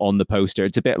biggest thing on the poster.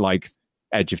 It's a bit like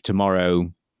Edge of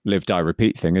Tomorrow, Live, Die,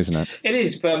 Repeat thing, isn't it? It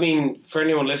is, but I mean, for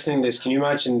anyone listening to this, can you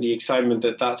imagine the excitement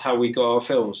that that's how we got our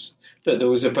films? That there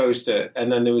was a poster,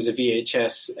 and then there was a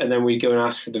VHS, and then we'd go and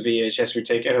ask for the VHS, we'd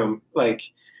take it home. Like,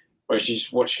 or you're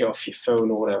just watching it off your phone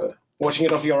or whatever. Watching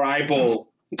it off your eyeball.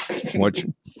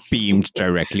 Beamed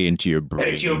directly into your brain.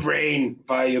 Into your brain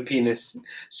via your penis.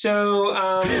 So,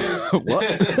 what?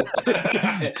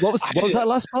 What was that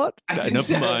last part?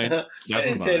 Never mind. I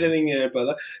didn't say anything about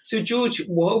that. So, George,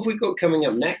 what have we got coming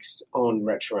up next on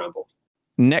Retro Ramble?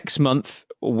 Next month,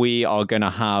 we are going to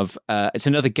have, it's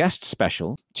another guest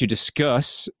special to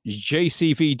discuss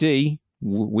JCVD,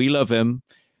 we love him,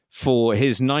 for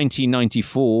his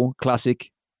 1994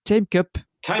 classic Time Cop.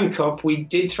 Time Cop, we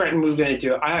did threaten we were going to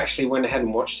do it. I actually went ahead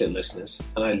and watched it, listeners,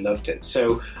 and I loved it.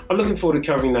 So I'm looking forward to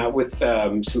covering that with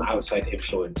some outside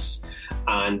influence.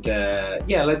 And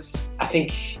let's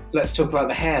talk about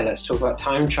the hair. Let's talk about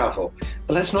time travel.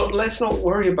 But let's not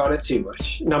worry about it too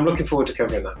much. No, I'm looking forward to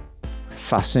covering that.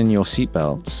 Fasten your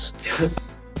seatbelts.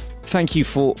 Thank you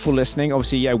for listening.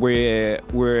 Obviously, yeah, we're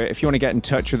if you want to get in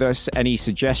touch with us, any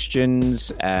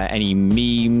suggestions, any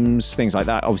memes, things like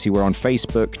that, obviously we're on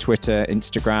Facebook, Twitter,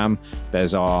 Instagram.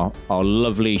 There's our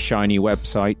lovely shiny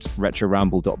website,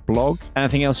 retroramble.blog.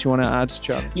 Anything else you want to add,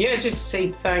 Chuck? Yeah, just to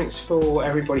say thanks for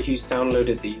everybody who's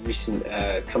downloaded the recent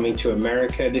Coming to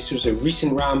America. This was a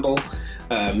recent ramble.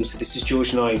 So this is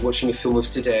George and I watching a film of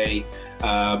today.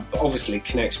 Obviously it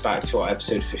connects back to our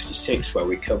episode 56 where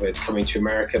we covered Coming to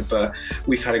America, but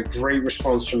we've had a great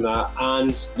response from that,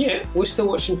 and yeah, we're still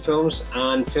watching films,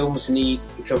 and films need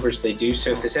the coverage they do.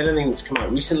 So if there's anything that's come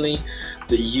out recently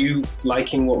that you,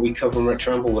 liking what we cover on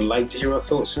Retro Ramble, would like to hear our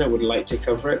thoughts on it, would like to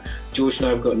cover it, George and I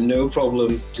have got no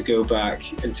problem to go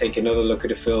back and take another look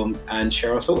at a film and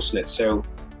share our thoughts on it. So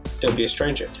don't be a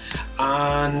stranger.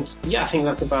 And yeah, I think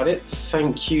that's about it.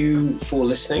 Thank you for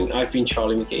listening. I've been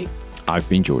Charlie McGee. I've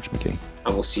been George McGee.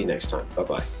 And we'll see you next time.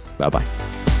 Bye-bye.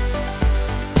 Bye-bye.